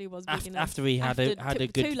eventually was big enough. After he had a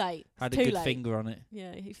good too late. Had a good finger on it.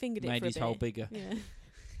 Yeah, he fingered made it for his a hole bit. bigger. Yeah.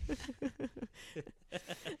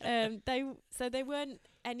 There weren't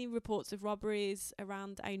any reports of robberies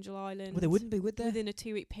around Angel Island. Well, there wouldn't be, would there? Within a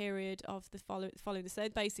 2-week period of the following. So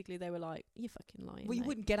basically, they were like, "You're fucking lying." Well, you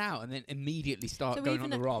wouldn't get out and then immediately start so going on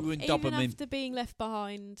the rob. Even after being left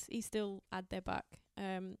behind, he still had their back.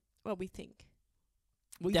 Well, we think.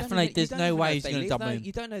 Well, definitely, there's no way he's going to double him.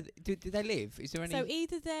 You don't know. Do they live? Is there any? So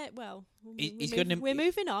either they're we're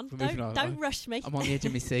moving on. Don't rush me. I'm on the edge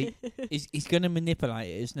of my seat. He's going to manipulate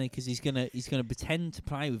it, isn't he? Because he's going to pretend to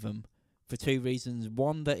play with them for 2 reasons.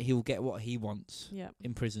 One, that he'll get what he wants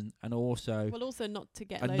in prison, and also not to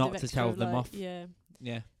get and loads not of to extra tell them off. Yeah.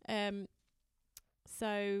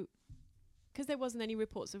 So, because there wasn't any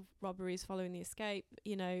reports of robberies following the escape,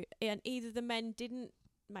 and either the men didn't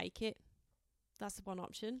make it. That's one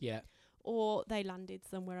option. Yeah. Or they landed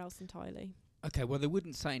somewhere else entirely. Okay, well, they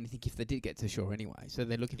wouldn't say anything if they did get to shore anyway, so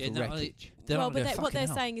they're looking for wreckage. What they're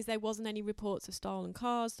saying is there wasn't any reports of stolen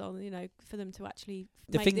cars, for them to actually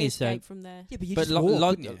make the escape from there. Yeah, but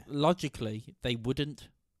logically, they wouldn't.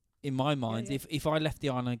 In my mind, if I left the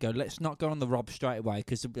island and go, let's not go on the rob straight away,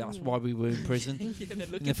 because that's why we were in prison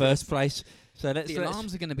in the first place. So the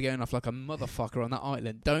alarms are going to be going off like a motherfucker on that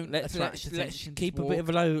island. Let's keep a bit of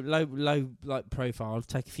a low like profile.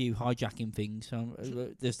 Take a few hijacking things.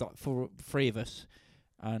 There's like 3 of us,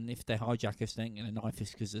 and if they hijack us, they ain't going to knife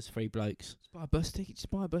us because there's 3 blokes. Just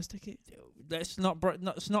buy a bus ticket. Let's not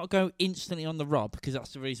go instantly on the rob, because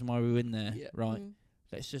that's the reason why we were in there, right?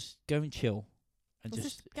 Let's just go and chill. And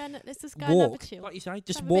let's just go walk, and have a chill. Like you say,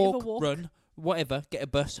 just walk, run, whatever, get a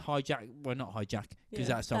bus, hijack. Well, not hijack, because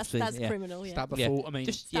that's obviously that's criminal. Yeah. Stab a fool. I mean,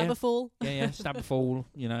 just stab a fool. Yeah, stab a fool.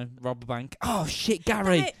 Rob a bank. Oh shit,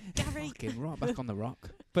 Gary! Fucking right back on the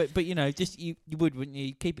rock. But just you would, wouldn't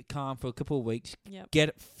you? Keep it calm for a couple of weeks. Yep. Get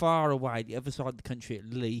it far away, the other side of the country at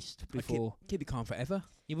least before. Keep it calm forever.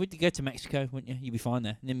 You would go to Mexico, wouldn't you? You'd be fine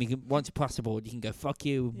there. And then once you pass the border, you can go, fuck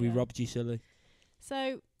you, we robbed you, silly.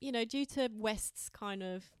 So, due to West's kind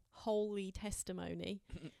of holy testimony,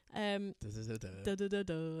 the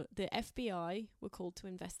FBI were called to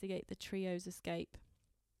investigate the trio's escape.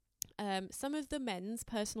 Some of the men's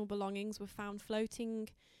personal belongings were found floating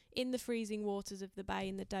in the freezing waters of the bay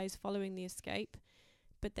in the days following the escape,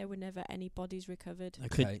 but there were never any bodies recovered.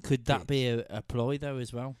 Okay. Could that be a ploy though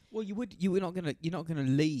as well? Well, you're not gonna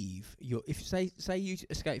leave say you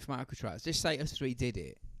escaped from Alcatraz. Just say us 3 did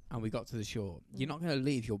it and we got to the shore. You're not gonna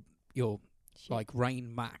leave your like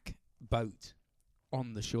Rain Mac boat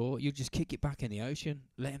on the shore. You just kick it back in the ocean.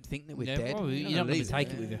 Let them think that we're dead. Well, you're not going to take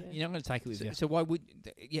it with you. You're not going to take it with you. So why would?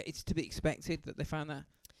 It's to be expected that they found that.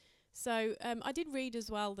 So I did read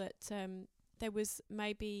as well that there was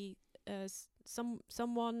maybe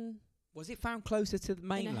someone. Was it found closer to the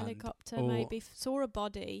mainland? In a helicopter, maybe saw a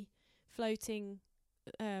body floating,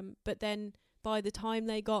 but then by the time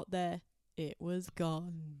they got there, it was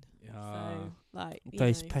gone. So,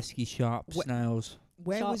 those pesky sharp snails.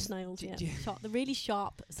 Sharp snails, the really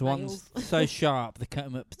sharp the snails. Ones so sharp they cut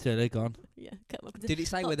them up till they're gone. Yeah, cut them up. Did it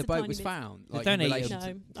say where the boat was found? Like don't eat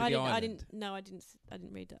them. No, I didn't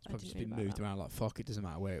read that. It's probably just been moved around. Like fuck, it doesn't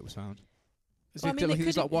matter where it was found. Well, it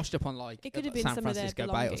was like washed up on like it could have been San some Francisco of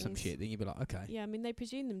their Bay or belongings. some shit. Then you'd be like, okay. Yeah, I mean they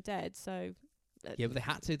presume them dead, so. Yeah, but they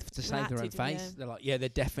had to save their own face. Yeah. They're like, they're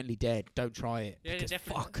definitely dead. Don't try it. Yeah, because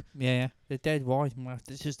fuck. Yeah, they're dead. Why?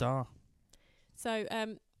 It's just So,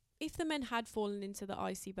 if the men had fallen into the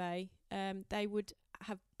icy bay, they would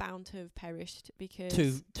have bound to have perished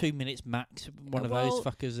because 2 minutes max. One of those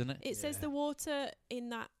fuckers, isn't it? It says the water in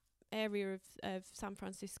that area of San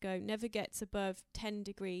Francisco never gets above 10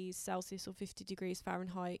 degrees Celsius or 50 degrees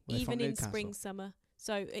Fahrenheit, even in spring, summer.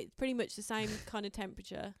 So it's pretty much the same kind of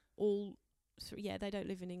temperature. They don't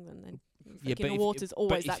live in England then. Yeah, but the water's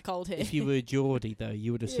always that cold here. If you were Geordie, though,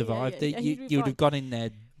 you would have survived. You would have gone in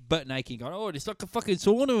there butt naked and gone, oh, it's like a fucking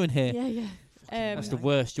sauna in here. Yeah. That's the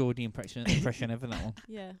worst Geordie impression ever, that one.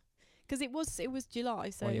 Yeah. Because it was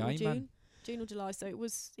July, so June or July, so it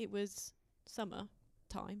was summer.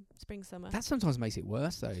 time, spring, summer. That sometimes makes it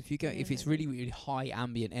worse though. If you go, if it's really, really high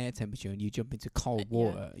ambient air temperature and you jump into cold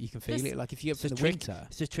water, you can feel it. Like if you get to the winter,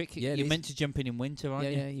 it's a trick. Yeah, you're meant to jump in winter, aren't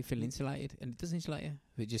you? Yeah, you feel insulated, and it doesn't insulate you.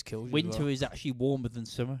 It just kills you. Winter is actually warmer than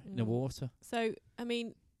summer in the water. So I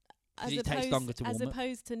mean, as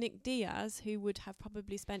opposed to Nick Diaz, who would have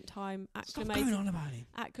probably spent time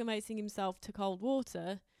acclimating himself to cold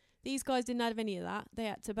water. These guys didn't have any of that. They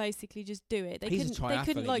had to basically just do it. They couldn't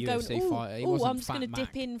like go, I'm just going to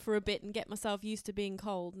dip in for a bit and get myself used to being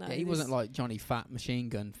cold. No, he wasn't like Johnny Fat Machine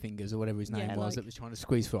Gun Fingers or whatever his name was that was trying to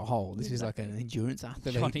squeeze through a hole. This is like an endurance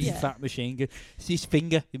athlete. Johnny Fat Machine Gun. It's his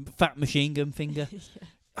finger, Fat Machine Gun Finger.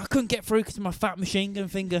 I couldn't get through because of my Fat Machine Gun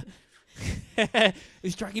Finger. It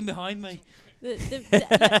was dragging behind me.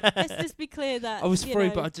 Let's just be clear that I was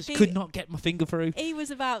through, but I just could not get my finger through. He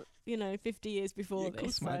was about 50 years before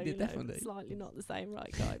this, so definitely slightly not the same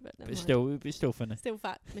right guy, but still funny. Still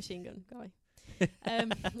Fat Machine Gun guy.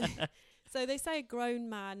 So they say a grown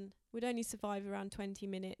man would only survive around 20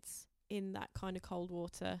 minutes in that kind of cold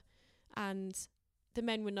water, and the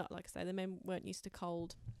men were not, like I say, the men weren't used to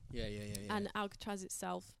cold. Yeah. And Alcatraz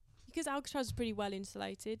itself, because Alcatraz is pretty well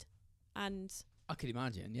insulated, and I could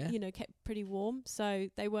imagine, kept pretty warm, so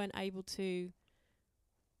they weren't able to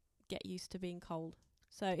get used to being cold.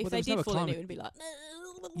 So if they did fall in, it would be like,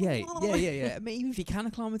 yeah. I mean, even if you can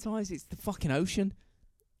acclimatise, it's the fucking ocean.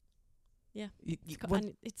 Yeah,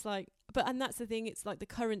 and it's like, and that's the thing. It's like the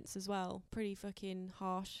currents as well, pretty fucking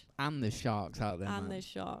harsh. And there's sharks out there. And there's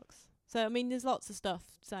sharks. So I mean, there's lots of stuff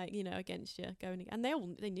saying against you going, and they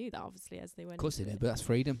knew that obviously as they went. Of course they did, but that's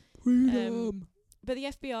freedom. But the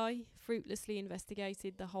FBI fruitlessly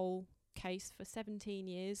investigated the whole case for 17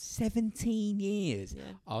 years. 17 years? Yeah.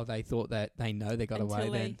 Oh, they thought that they got away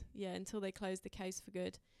then? Yeah, until they closed the case for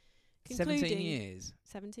good. 17 years?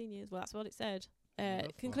 17 years, well, that's what it said.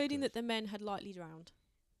 Concluding that the men had likely drowned.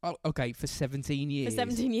 Oh, okay, for 17 years? For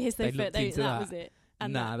 17 years, that was it.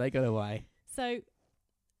 And they got away. So...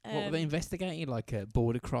 what were they investigating? Like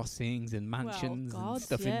border crossings and mansions and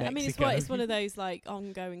stuff in Mexico? I mean, it's one of those like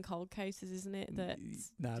ongoing cold cases, isn't it?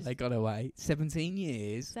 They got away. 17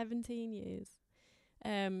 years. 17 years.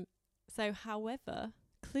 So, however,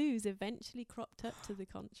 clues eventually cropped up to the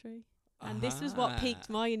contrary. And this was what piqued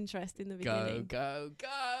my interest in the beginning. Go.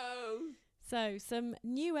 So, some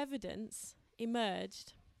new evidence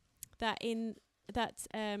emerged that at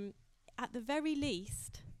the very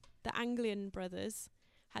least, the Anglian brothers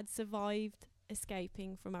had survived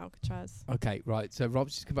escaping from Alcatraz. Okay, right. So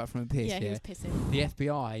Rob's just come back from a piss. Yeah, he was pissing. The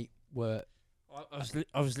FBI were...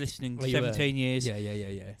 I was listening. 17 years.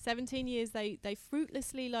 Yeah. 17 years. They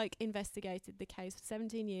fruitlessly investigated the case for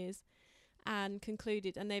 17 years and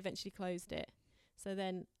concluded, and they eventually closed it. So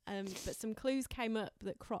then, but some clues came up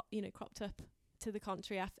that cropped up to the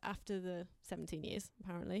contrary after the 17 years,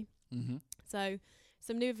 apparently. Mm-hmm. So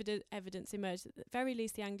some new evidence emerged that at the very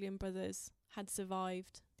least the Anglian brothers had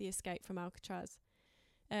survived the escape from Alcatraz.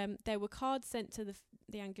 There were cards sent to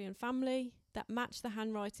the Anglian family that matched the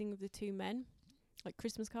handwriting of the two men, like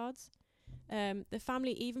Christmas cards. The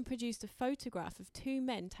family even produced a photograph of two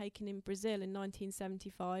men taken in Brazil in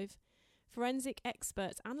 1975. Forensic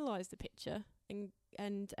experts analysed the picture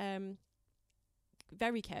and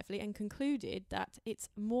very carefully and concluded that it's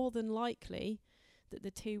more than likely that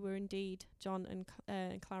the two were indeed John and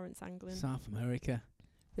Clarence Anglin. South America.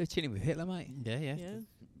 They were chilling with Hitler, mate. Yeah.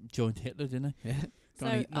 Joined Hitler, didn't they?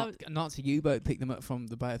 Yeah. A Nazi U-boat picked them up from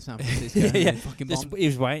the Bay of San Francisco. And fucking he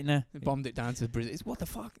was waiting there. Bombed it down to Brazil. What the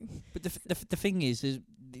fuck? But the thing is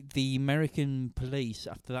the American police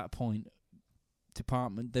after that point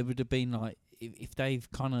department, they would have been like, if they've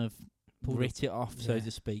kind of writ it off, so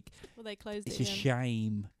to speak. Well, they closed it's it. It's a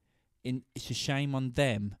shame. It's a shame on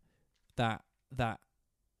them that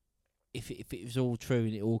if it was all true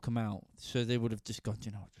and it all come out, so they would have just gone,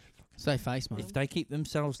 Safe face, man. If they keep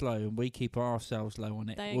themselves low and we keep ourselves low on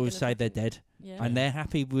it, we'll say they're dead. Yeah. And they're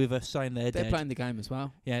happy with us saying they're dead. They're playing the game as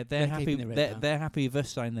well. Yeah, they're happy. They're happy with us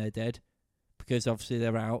saying they're dead because obviously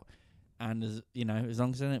they're out, and as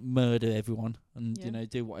long as they don't murder everyone and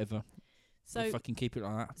do whatever, so fucking keep it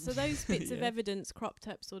like that. So those bits of evidence cropped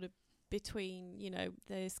up sort of between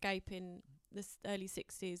the escape in the early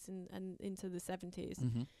 60s and into the 70s.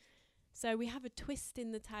 Mm-hmm. So we have a twist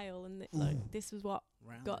in the tale, and this is what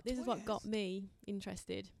got me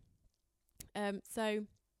interested. So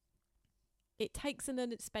it takes an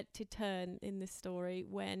unexpected turn in this story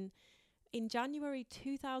when, in January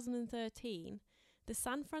 2013, the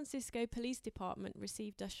San Francisco Police Department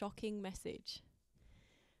received a shocking message.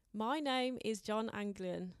 "My name is John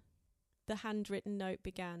Anglin," the handwritten note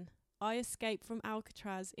began. I escaped from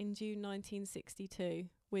Alcatraz in June 1962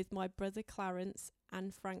 with my brother Clarence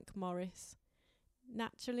and Frank Morris.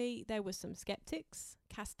 Naturally, there were some skeptics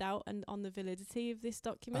cast doubt on the validity of this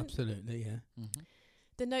document. Absolutely, yeah. Mm-hmm.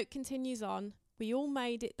 The note continues on. We all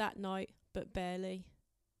made it that night, but barely.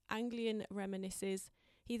 Anglian reminisces.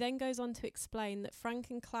 He then goes on to explain that Frank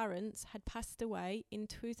and Clarence had passed away in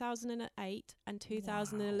 2008 and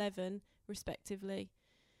 2011, respectively.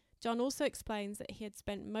 John also explains that he had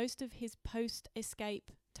spent most of his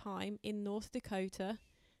post-escape time in North Dakota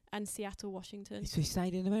and Seattle, Washington. So he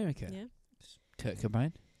stayed in America? Yeah. Kurt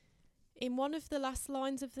Cobain. In one of the last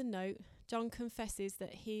lines of the note, John confesses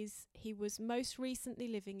that he was most recently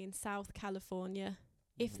living in South California.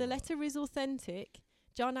 If the letter is authentic,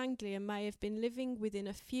 John Anglian may have been living within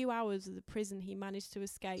a few hours of the prison he managed to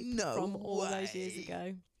escape from all those years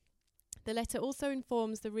ago. The letter also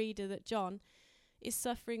informs the reader that John is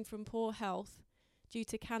suffering from poor health due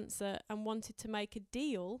to cancer and wanted to make a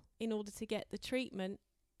deal in order to get the treatment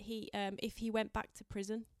if he went back to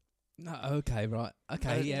prison. No, okay, right.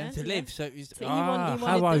 Okay, yeah. To live. So, So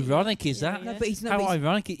how ironic is that? Yeah. No, but he's not. How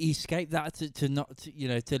ironic he escaped that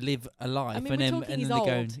to live a life. I mean, and we're then talking they're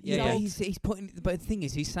going. old. Yeah, old. he's putting. But the thing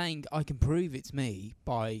is, he's saying I can prove it's me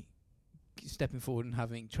by stepping forward and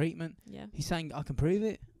having treatment. Yeah. He's saying I can prove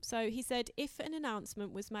it. So he said if an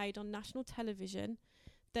announcement was made on national television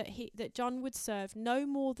that John would serve no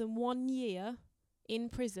more than 1 year in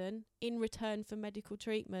prison in return for medical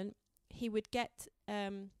treatment, he would get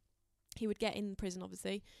in prison,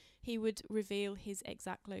 obviously. He would reveal his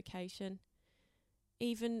exact location.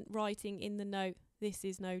 Even writing in the note, this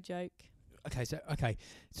is no joke. Okay,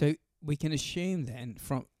 so we can assume then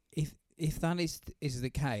from if that is the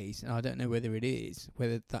case, and I don't know whether it is,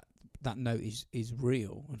 whether that note is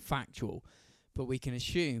real and factual, but we can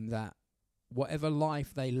assume that whatever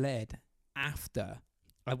life they led after,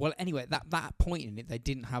 anyway, that point in it, they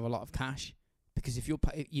didn't have a lot of cash, because if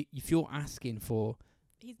you're asking for,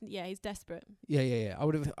 he's desperate. Yeah.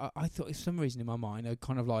 I thought for some reason in my mind I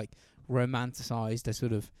kind of like romanticized a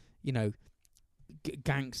sort of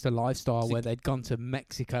gangster lifestyle where they'd gone to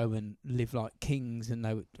Mexico and lived like kings,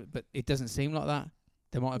 but it doesn't seem like that.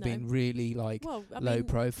 They might have been really low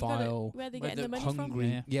profile. Where are they getting the money hungry,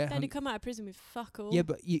 from? Yeah. They'd come out of prison with fuck all. Yeah,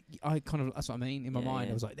 but that's what I mean. In my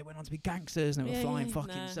mind, I was like, they went on to be gangsters and they were flying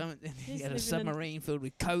he had a submarine filled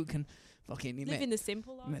with coke and fucking living the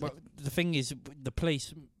simple life. Well, the thing is, the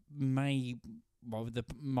police might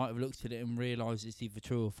have looked at it and realised it's either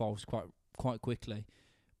true or false quite quickly,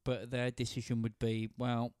 but their decision would be,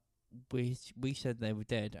 well, we said they were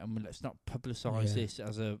dead, and let's not publicise this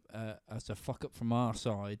as a fuck up from our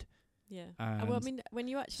side. Yeah. Well, I mean, when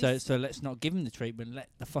you actually so let's not give him the treatment. Let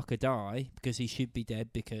the fucker die because he should be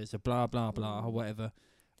dead because of blah blah blah or whatever.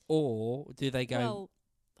 Or do they go? Well,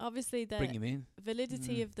 obviously the bring him in.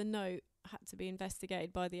 Validity of the note had to be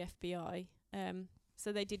investigated by the FBI.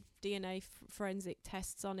 So they did DNA forensic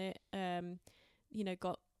tests on it.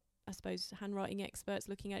 Got, I suppose, handwriting experts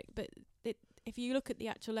looking at it. But if you look at the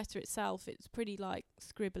actual letter itself, it's pretty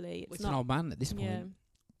scribbly. It's an old man at this point.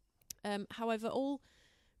 Yeah. However, all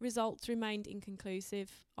results remained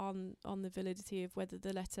inconclusive on the validity of whether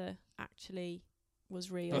the letter actually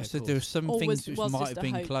was real. So there were some things which might have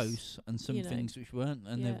been close and some things which weren't,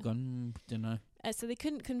 and they've gone, don't know. So they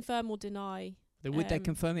couldn't confirm or deny. Would they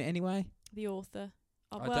confirm it anyway? The author.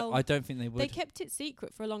 I don't think they would. They kept it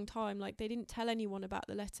secret for a long time. They didn't tell anyone about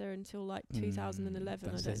the letter until 2011,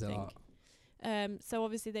 I don't think. So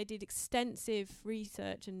obviously they did extensive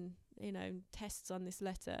research and tests on this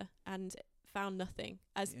letter and found nothing.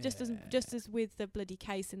 Just as with the bloody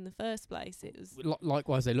case in the first place, it was.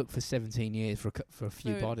 Likewise, they looked for 17 years for a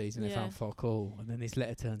few bodies and they found fuck all. And then this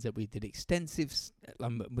letter turns up. We did extensive,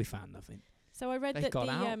 we found nothing. So I read they that got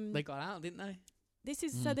out. They got out, didn't they? This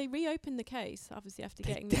is so they reaopened the case obviously after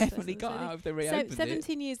getting definitely got out if they reopened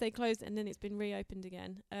 17 years they closed and then it's been reopened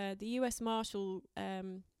again. The U.S. Marshals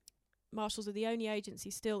are the only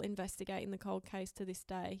agency still investigating the cold case to this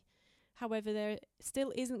day. However, there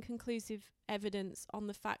still isn't conclusive evidence on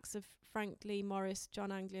the facts of Frank Lee Morris,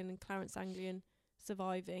 John Anglian and Clarence Anglian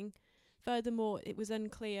surviving. Furthermore, it was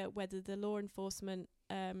unclear whether the law enforcement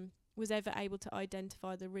was ever able to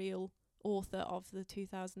identify the real author of the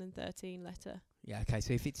 2013 letter. Yeah, okay,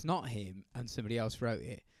 so if it's not him and somebody else wrote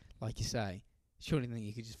it, like you say, surely then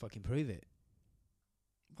you could just fucking prove it.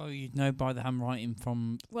 Well, you'd know by the handwriting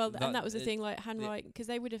from... Well, and that was the thing, handwriting, because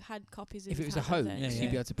they would have had copies of... If it was a hoax, you'd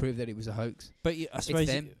be able to prove that it was a hoax. But I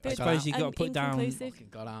suppose you got to put down...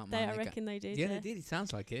 Got out, man. I reckon they did. Yeah, they did. It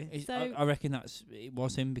sounds like it. I reckon it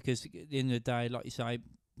was him, because at the end of the day, like you say,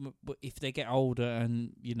 if they get older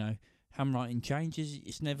and, handwriting changes.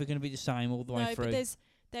 It's never going to be the same all the way through. But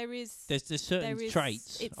there's certain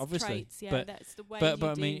traits, obviously. Traits, but that's the way but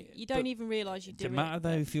I mean, you don't even realise you do it. Doesn't matter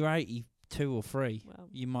though if you're 82 or 3,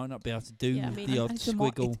 you might not be able to do the odd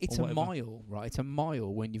squiggle. It's a mile, right? It's a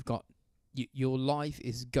mile when you've got your life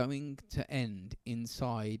is going to end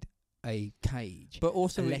inside a cage, but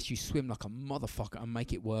also unless you swim like a motherfucker and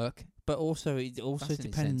make it work. But also, it also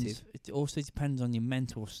depends. It also depends on your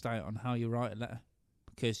mental state on how you write a letter.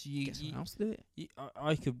 Because get someone else to do it.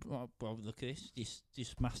 I could look at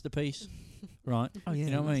this masterpiece, right? Oh yeah,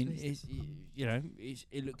 you know what I mean?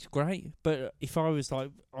 It looks great. But if I was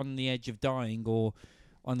like on the edge of dying or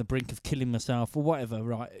on the brink of killing myself or whatever,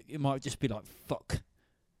 right? It might just be like fuck.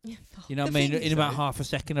 Yeah, you know what I mean? In about half a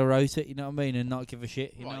second, I wrote it. You know what I mean? And not give a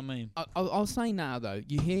shit. You know what I mean? I'll say now though,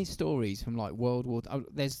 you hear stories from like World War.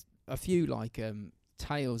 There's a few like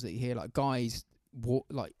tales that you hear, like guys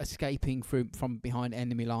like escaping from behind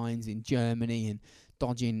enemy lines in Germany and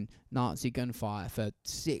dodging Nazi gunfire for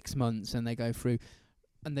 6 months, and they go through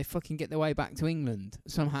and they fucking get their way back to England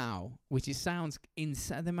somehow, which sounds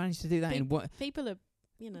insane. They managed to do that in what people are.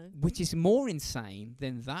 Which is more insane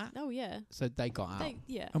than that. Oh, yeah. So they got out.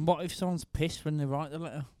 And what if someone's pissed when they write the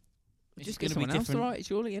letter? Just get someone else to write it,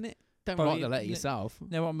 surely, innit? Don't write the letter yourself.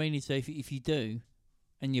 No, what I mean is, if you do,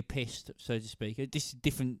 and you're pissed, so to speak, this is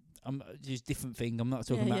different. Just different thing. I'm not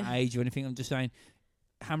talking about age or anything. I'm just saying,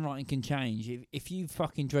 handwriting can change. If you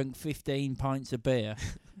fucking drunk 15 pints of beer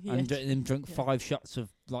and then drunk 5 shots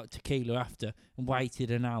of like tequila after and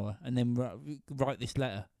waited an hour and then write this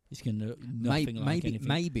letter. It's going to look nothing like anything.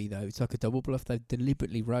 Maybe, though, it's like a double bluff. They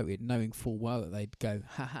deliberately wrote it knowing full well that they'd go,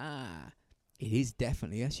 ha-ha, it is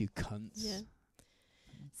definitely us, you cunts. Yeah.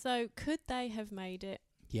 So, could they have made it?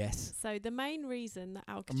 Yes. So, the main reason that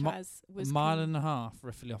Alcatraz was... A mile and a half,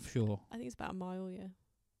 roughly offshore. I think it's about a mile,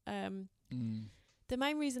 yeah. The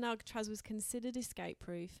main reason Alcatraz was considered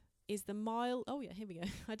escape-proof is the mile... Oh, yeah, here we go.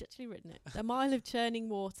 I'd actually written it. The mile of churning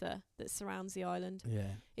water that surrounds the island.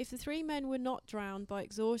 Yeah. If the 3 men were not drowned by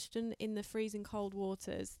exhaustion in the freezing cold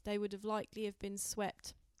waters, they would have likely have been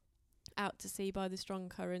swept out to sea by the strong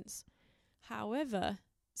currents. However,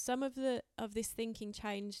 some of this thinking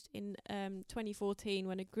changed in 2014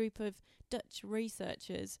 when a group of Dutch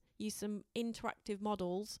researchers used some interactive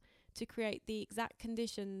models to create the exact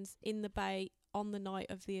conditions in the bay on the night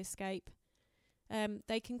of the escape.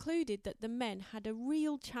 They concluded that the men had a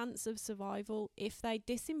real chance of survival if they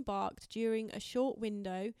disembarked during a short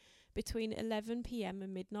window between 11 p.m.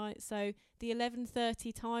 and midnight. So the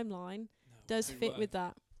 11:30 timeline does fit with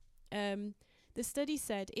that. The study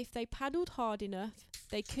said if they paddled hard enough,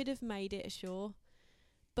 they could have made it ashore.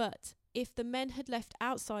 But if the men had left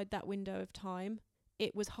outside that window of time,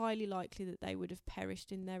 it was highly likely that they would have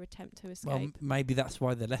perished in their attempt to escape. Well, maybe that's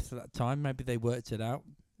why they left at that time. Maybe they worked it out.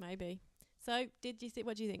 Maybe. So,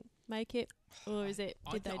 what do you think? Make it? Or is it,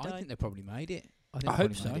 did they die? I think they probably made it. I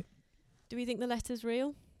hope so. Do we think the letter's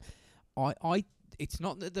real? It's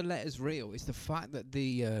not that the letter's real, it's the fact that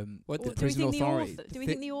the prison authority... Do we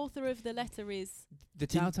think the author of the letter is... The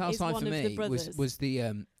telltale sign for me was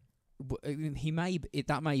the...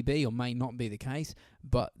 that may be or may not be the case,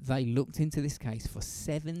 but they looked into this case for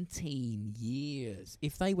 17 years.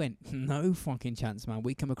 If they went, no fucking chance, man,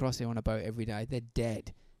 we come across here on a boat every day, they're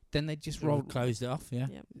dead. Then they just closed it off, yeah.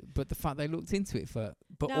 But the fact they looked into it for,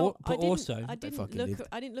 I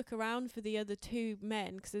didn't look around for the other 2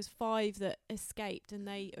 men because there's 5 that escaped and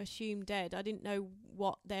they assumed dead. I didn't know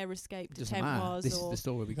what their escape attempt was. This is the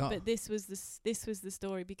story we got. But this was the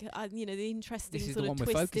story because the interesting sort of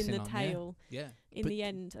twist in the tale. Yeah. In the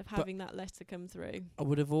end of having that letter come through. I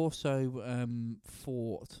would have also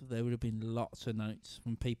thought there would have been lots of notes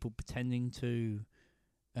from people pretending to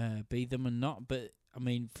be them and not, but. I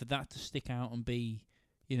mean, for that to stick out and be,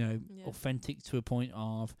 authentic to a point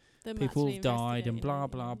of people have died and blah,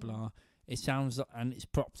 blah, blah. It sounds like, and it's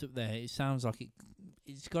propped up there. It sounds like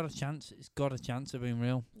it's got a chance. It's got a chance of being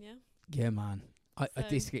real. Yeah. Yeah, man. I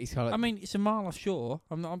mean, it's a mile offshore.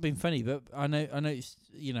 I'm not being funny, but I know it's,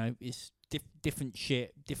 it's different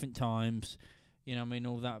shit, different times, I mean,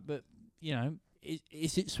 all that. But,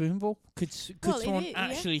 is it swimmable? Could someone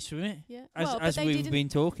actually swim it? Yeah. As we've been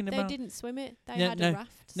talking about? They didn't swim it. They had a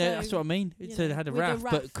raft. No, that's what I mean. So they had a raft,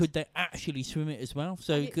 but could they actually swim it as well?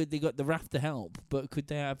 So they got the raft to help, but could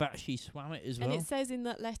they have actually swam it as well? And it says in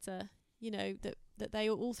that letter, that they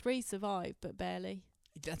all 3 survived, but barely.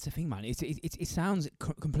 That's the thing, man. It sounds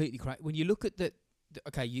completely correct. When you look at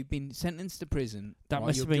okay, you've been sentenced to prison. That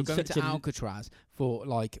must have been you're going to Alcatraz for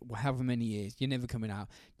like however many years. You're never coming out.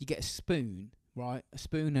 You get a spoon right? A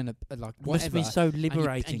spoon and a like whatever. Must be so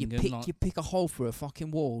liberating. And you pick a hole through a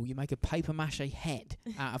fucking wall. You make a paper mache head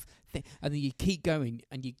out of, and then you keep going,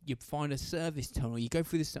 and you find a service tunnel. You go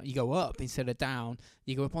through this. You go up instead of down.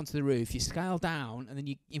 You go up onto the roof. You scale down, and then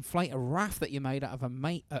you inflate a raft that you made out of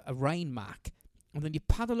a rain mac, and then you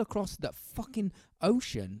paddle across that fucking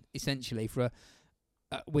ocean essentially for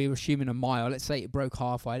we were assuming a mile. Let's say it broke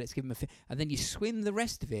halfway. Let's give them and then you swim the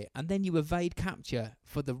rest of it, and then you evade capture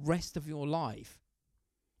for the rest of your life.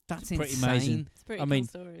 That's pretty insane. Amazing. It's pretty cool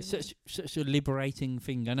story, such a liberating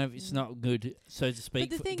thing. I know it's not good, so to speak.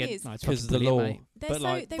 But the thing is, because of the law.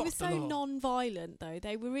 They were so non-violent, though.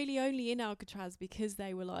 They were really only in Alcatraz because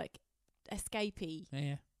they were like escapee.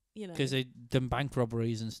 Yeah. You know, because they done bank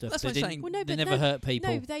robberies and stuff. That's what I'm saying. Well, no, they never hurt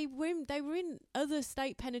people. No, they were in other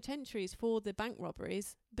state penitentiaries for the bank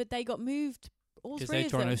robberies, but they got moved. All three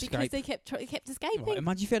of them because they kept escaping. Right,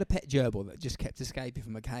 imagine if you had a pet gerbil that just kept escaping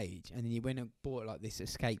from a cage, and then you went and bought like this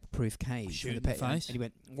escape-proof cage for the pet, and you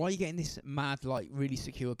went, "Why are you getting this mad, like really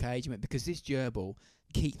secure cage?" You went, "Because this gerbil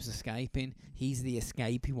keeps escaping. He's the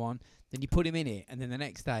escapey one." Then you put him in it, and then the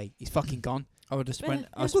next day he's fucking gone. I would have spent.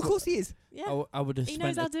 Of course he is. Yeah, I would have. He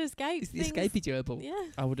knows how to escape. It's the escapey gerbil. Yeah,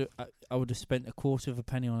 I would have spent a quarter of a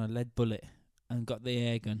penny on a lead bullet and got the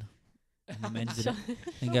air gun. And mended it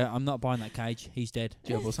and go, I'm not buying that cage. He's dead.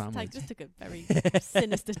 Gerbil sandwich. Just took a very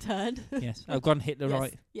sinister turn. Yes, I've gone Hitler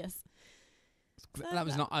right. Yes. That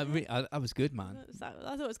was not. I was good, man. I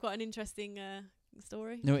thought it was quite an interesting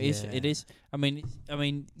story. No, it is. It is. I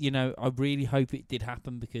mean, you know, I really hope it did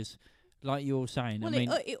happen because, like you're saying, well, I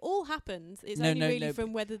mean, it all happens. It's only really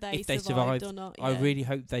from whether they survived or not. Yeah. I really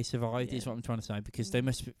hope they survived. Is what I'm trying to say because they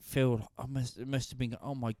must feel. Must have been.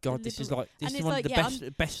 Oh my god, this is one of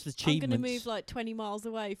the best achievements. I'm going to move like 20 miles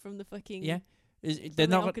away from the fucking. Yeah. They're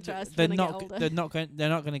not going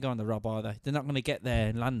to go on the rob, are they? They're not going to get there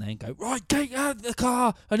and land there and go, right, get out of the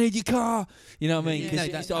car. I need your car. You know what I mean? Because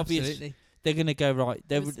it's obvious. Absolutely. They're going to go right.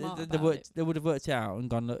 They would have worked it out and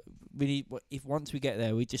gone. Look, we need. If once we get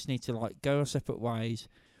there, we just need to like go our separate ways,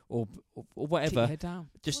 or whatever. Keep your head down.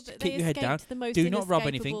 Just keep your head down. Do not rob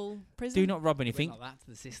anything. Prison. Do not rob anything. Like that to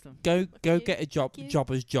the system. Go get a job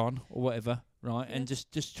as John or whatever. Right, and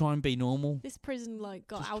just try and be normal. This prison got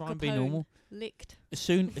just Al try Capone and be normal. Licked. As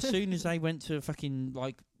soon as they went to fucking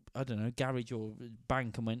I don't know, garage or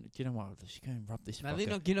bank and went, do you know what? Let's go and rob this. No, they're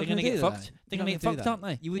going to get fucked. They're going to get fucked, aren't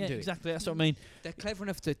they? You wouldn't do exactly. That's what I mean. They're clever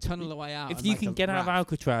enough to tunnel a way out. If you can get out of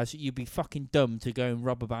Alcatraz, you'd be fucking dumb to go and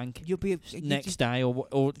rob a bank. You'll be next day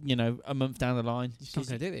or you know a month down the line. You're not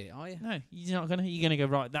going to do it, are you? No, you're not going to. You're going to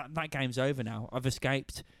go right. That game's over now. I've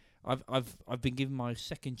escaped. I've been given my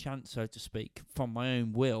second chance, so to speak, from my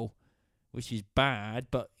own will, which is bad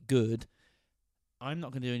but good. I'm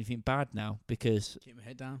not going to do anything bad now because keep my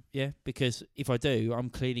head down. Yeah, because if I do,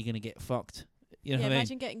 I'm clearly going to get fucked. You know what I mean?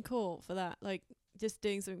 Imagine getting caught for that, like just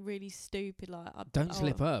doing something really stupid, like don't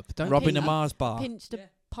slip up. Don't robbing a Mars bar. Pinched a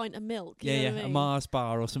pint of milk. Yeah, you know what I mean? A Mars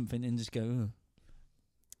bar or something, and just go.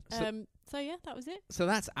 So yeah, that was it. So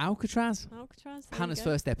that's Alcatraz. Hannah's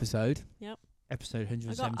first episode. Yep. Episode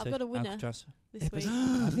 170. I've got a winner Alcatraz. this week.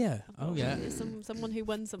 Have you? Oh yeah. Someone who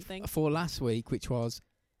won something for last week, which was.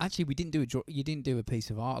 Actually, we didn't do you didn't do a piece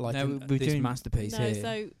of art like we're this doing masterpiece here.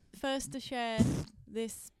 So first to share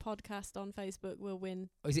this podcast on Facebook will win.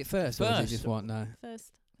 Oh, is it first? Or is it just what? No.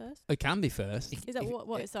 First. It can be first. Is that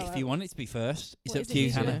what it's if you want it to be first, it's up to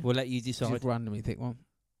you, Hannah. We'll let you decide. Just randomly pick one.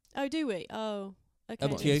 Oh, do we? Oh. Okay.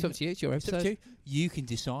 It's up to you. It's your episode. It's up to you. You can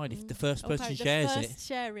decide if the first person shares it.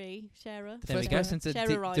 Sharer. The first person to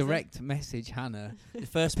direct message Hannah. The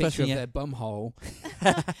first picture person of their bum hole.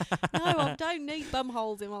 No, I don't need bum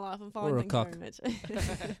holes in my life. I'm fine. Or a cock. Very much.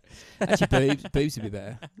 Actually, boobs would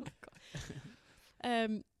be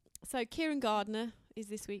better. So Kieran Gardner is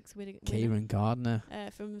this week's winner. Kieran Gardner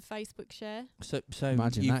from Facebook share. So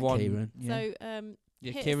imagine you've that, won. Kieran. Yeah. So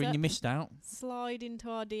yeah, Kieran, you missed out. Slide into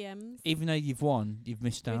our DMs. Even though you've won, you've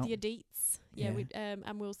missed out. With your deets. Yeah.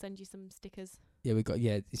 And we'll send you some stickers. Yeah, we got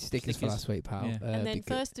stickers for last week, pal. Yeah. And then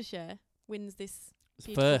first to share wins this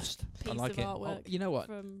first piece I like of it. artwork. You know what?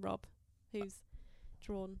 From Rob, who's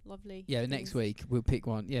drawn lovely. Yeah, things. next week we'll pick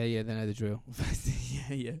one. Yeah, they know the drill.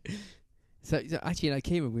 yeah. So actually,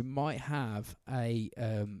 Kieran, we might have I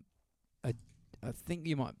think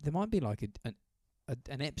there might be like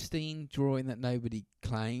an Epstein drawing that nobody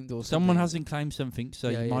claimed, or someone hasn't claimed something, so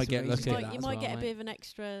you might get lucky. You might get a bit of an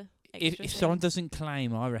extra. If someone doesn't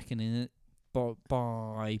claim, I reckon in it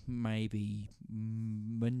by maybe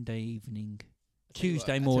Monday evening,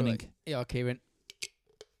 Tuesday morning. Yeah, Kieran,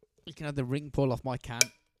 you can have the ring pull off my can.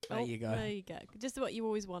 There you go. There you go. Just what you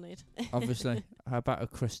always wanted. Obviously. How about a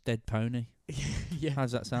crushed dead pony? Yeah.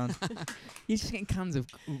 How's that sound? You're just getting cans of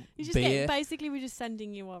You're just beer. basically, we're just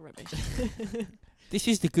sending you our rubbish. This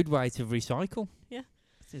is the good way to recycle. Yeah.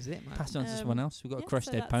 This is it, man. Pass on to someone else. We've got a crushed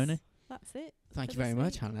so dead pony. That's it. Thank you very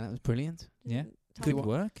much, Hannah. That was brilliant. Yeah. Good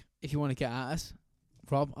work. If you want to get at us,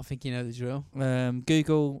 Rob, I think you know the drill.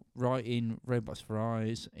 Google, write in Robots for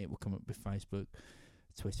Eyes. It will come up with Facebook,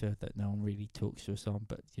 Twitter, that no one really talks to us on,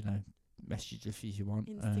 but, you know, message us if you want.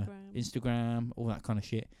 Instagram, all that kind of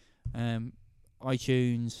shit.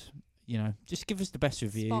 iTunes, you know, just give us the best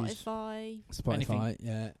reviews. Spotify, anything,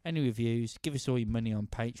 yeah. Any reviews. Give us all your money on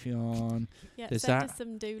Patreon. Yeah, send us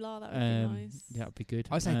some doula, that would be nice. Yeah, that would be good.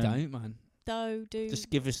 I say don't, man. Do. Just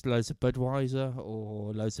give us loads of Budweiser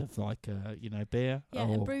or loads of, like, you know, beer. Yeah,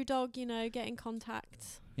 and Brewdog, you know, get in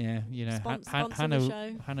contact. Yeah, you know,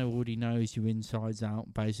 Hannah already knows you insides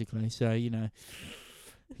out, basically. So, you know,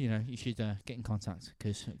 you should get in contact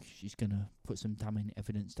because she's going to put some damning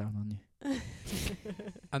evidence down on you.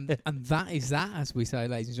 and that is that, as we say,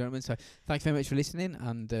 ladies and gentlemen. So thank you very much for listening,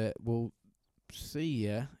 and we'll see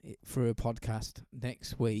you for a podcast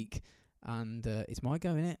next week. And it's my go,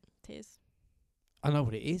 innit? It is. I know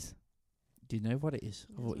what it is. Do you know what it is?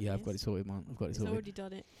 I've got it sorted, man. I've got it sorted. I've already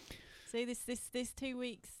done it. See, this 2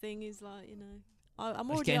 weeks thing is like, you know,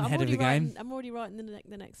 I'm already writing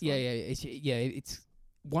the next one. It's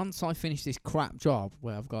once I finish this crap job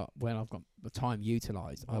where I've got the time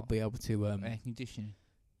utilised, I'll be able to air conditioning.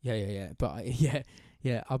 Yeah. But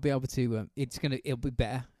I'll be able to. It'll be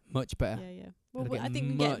better, much better. Yeah. Well, I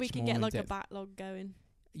think we can get like a backlog going.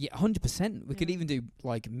 Yeah, 100%. We could even do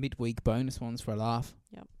like midweek bonus ones for a laugh.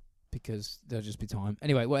 Yep. Because there'll just be time.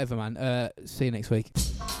 Anyway, whatever, man. See you next week.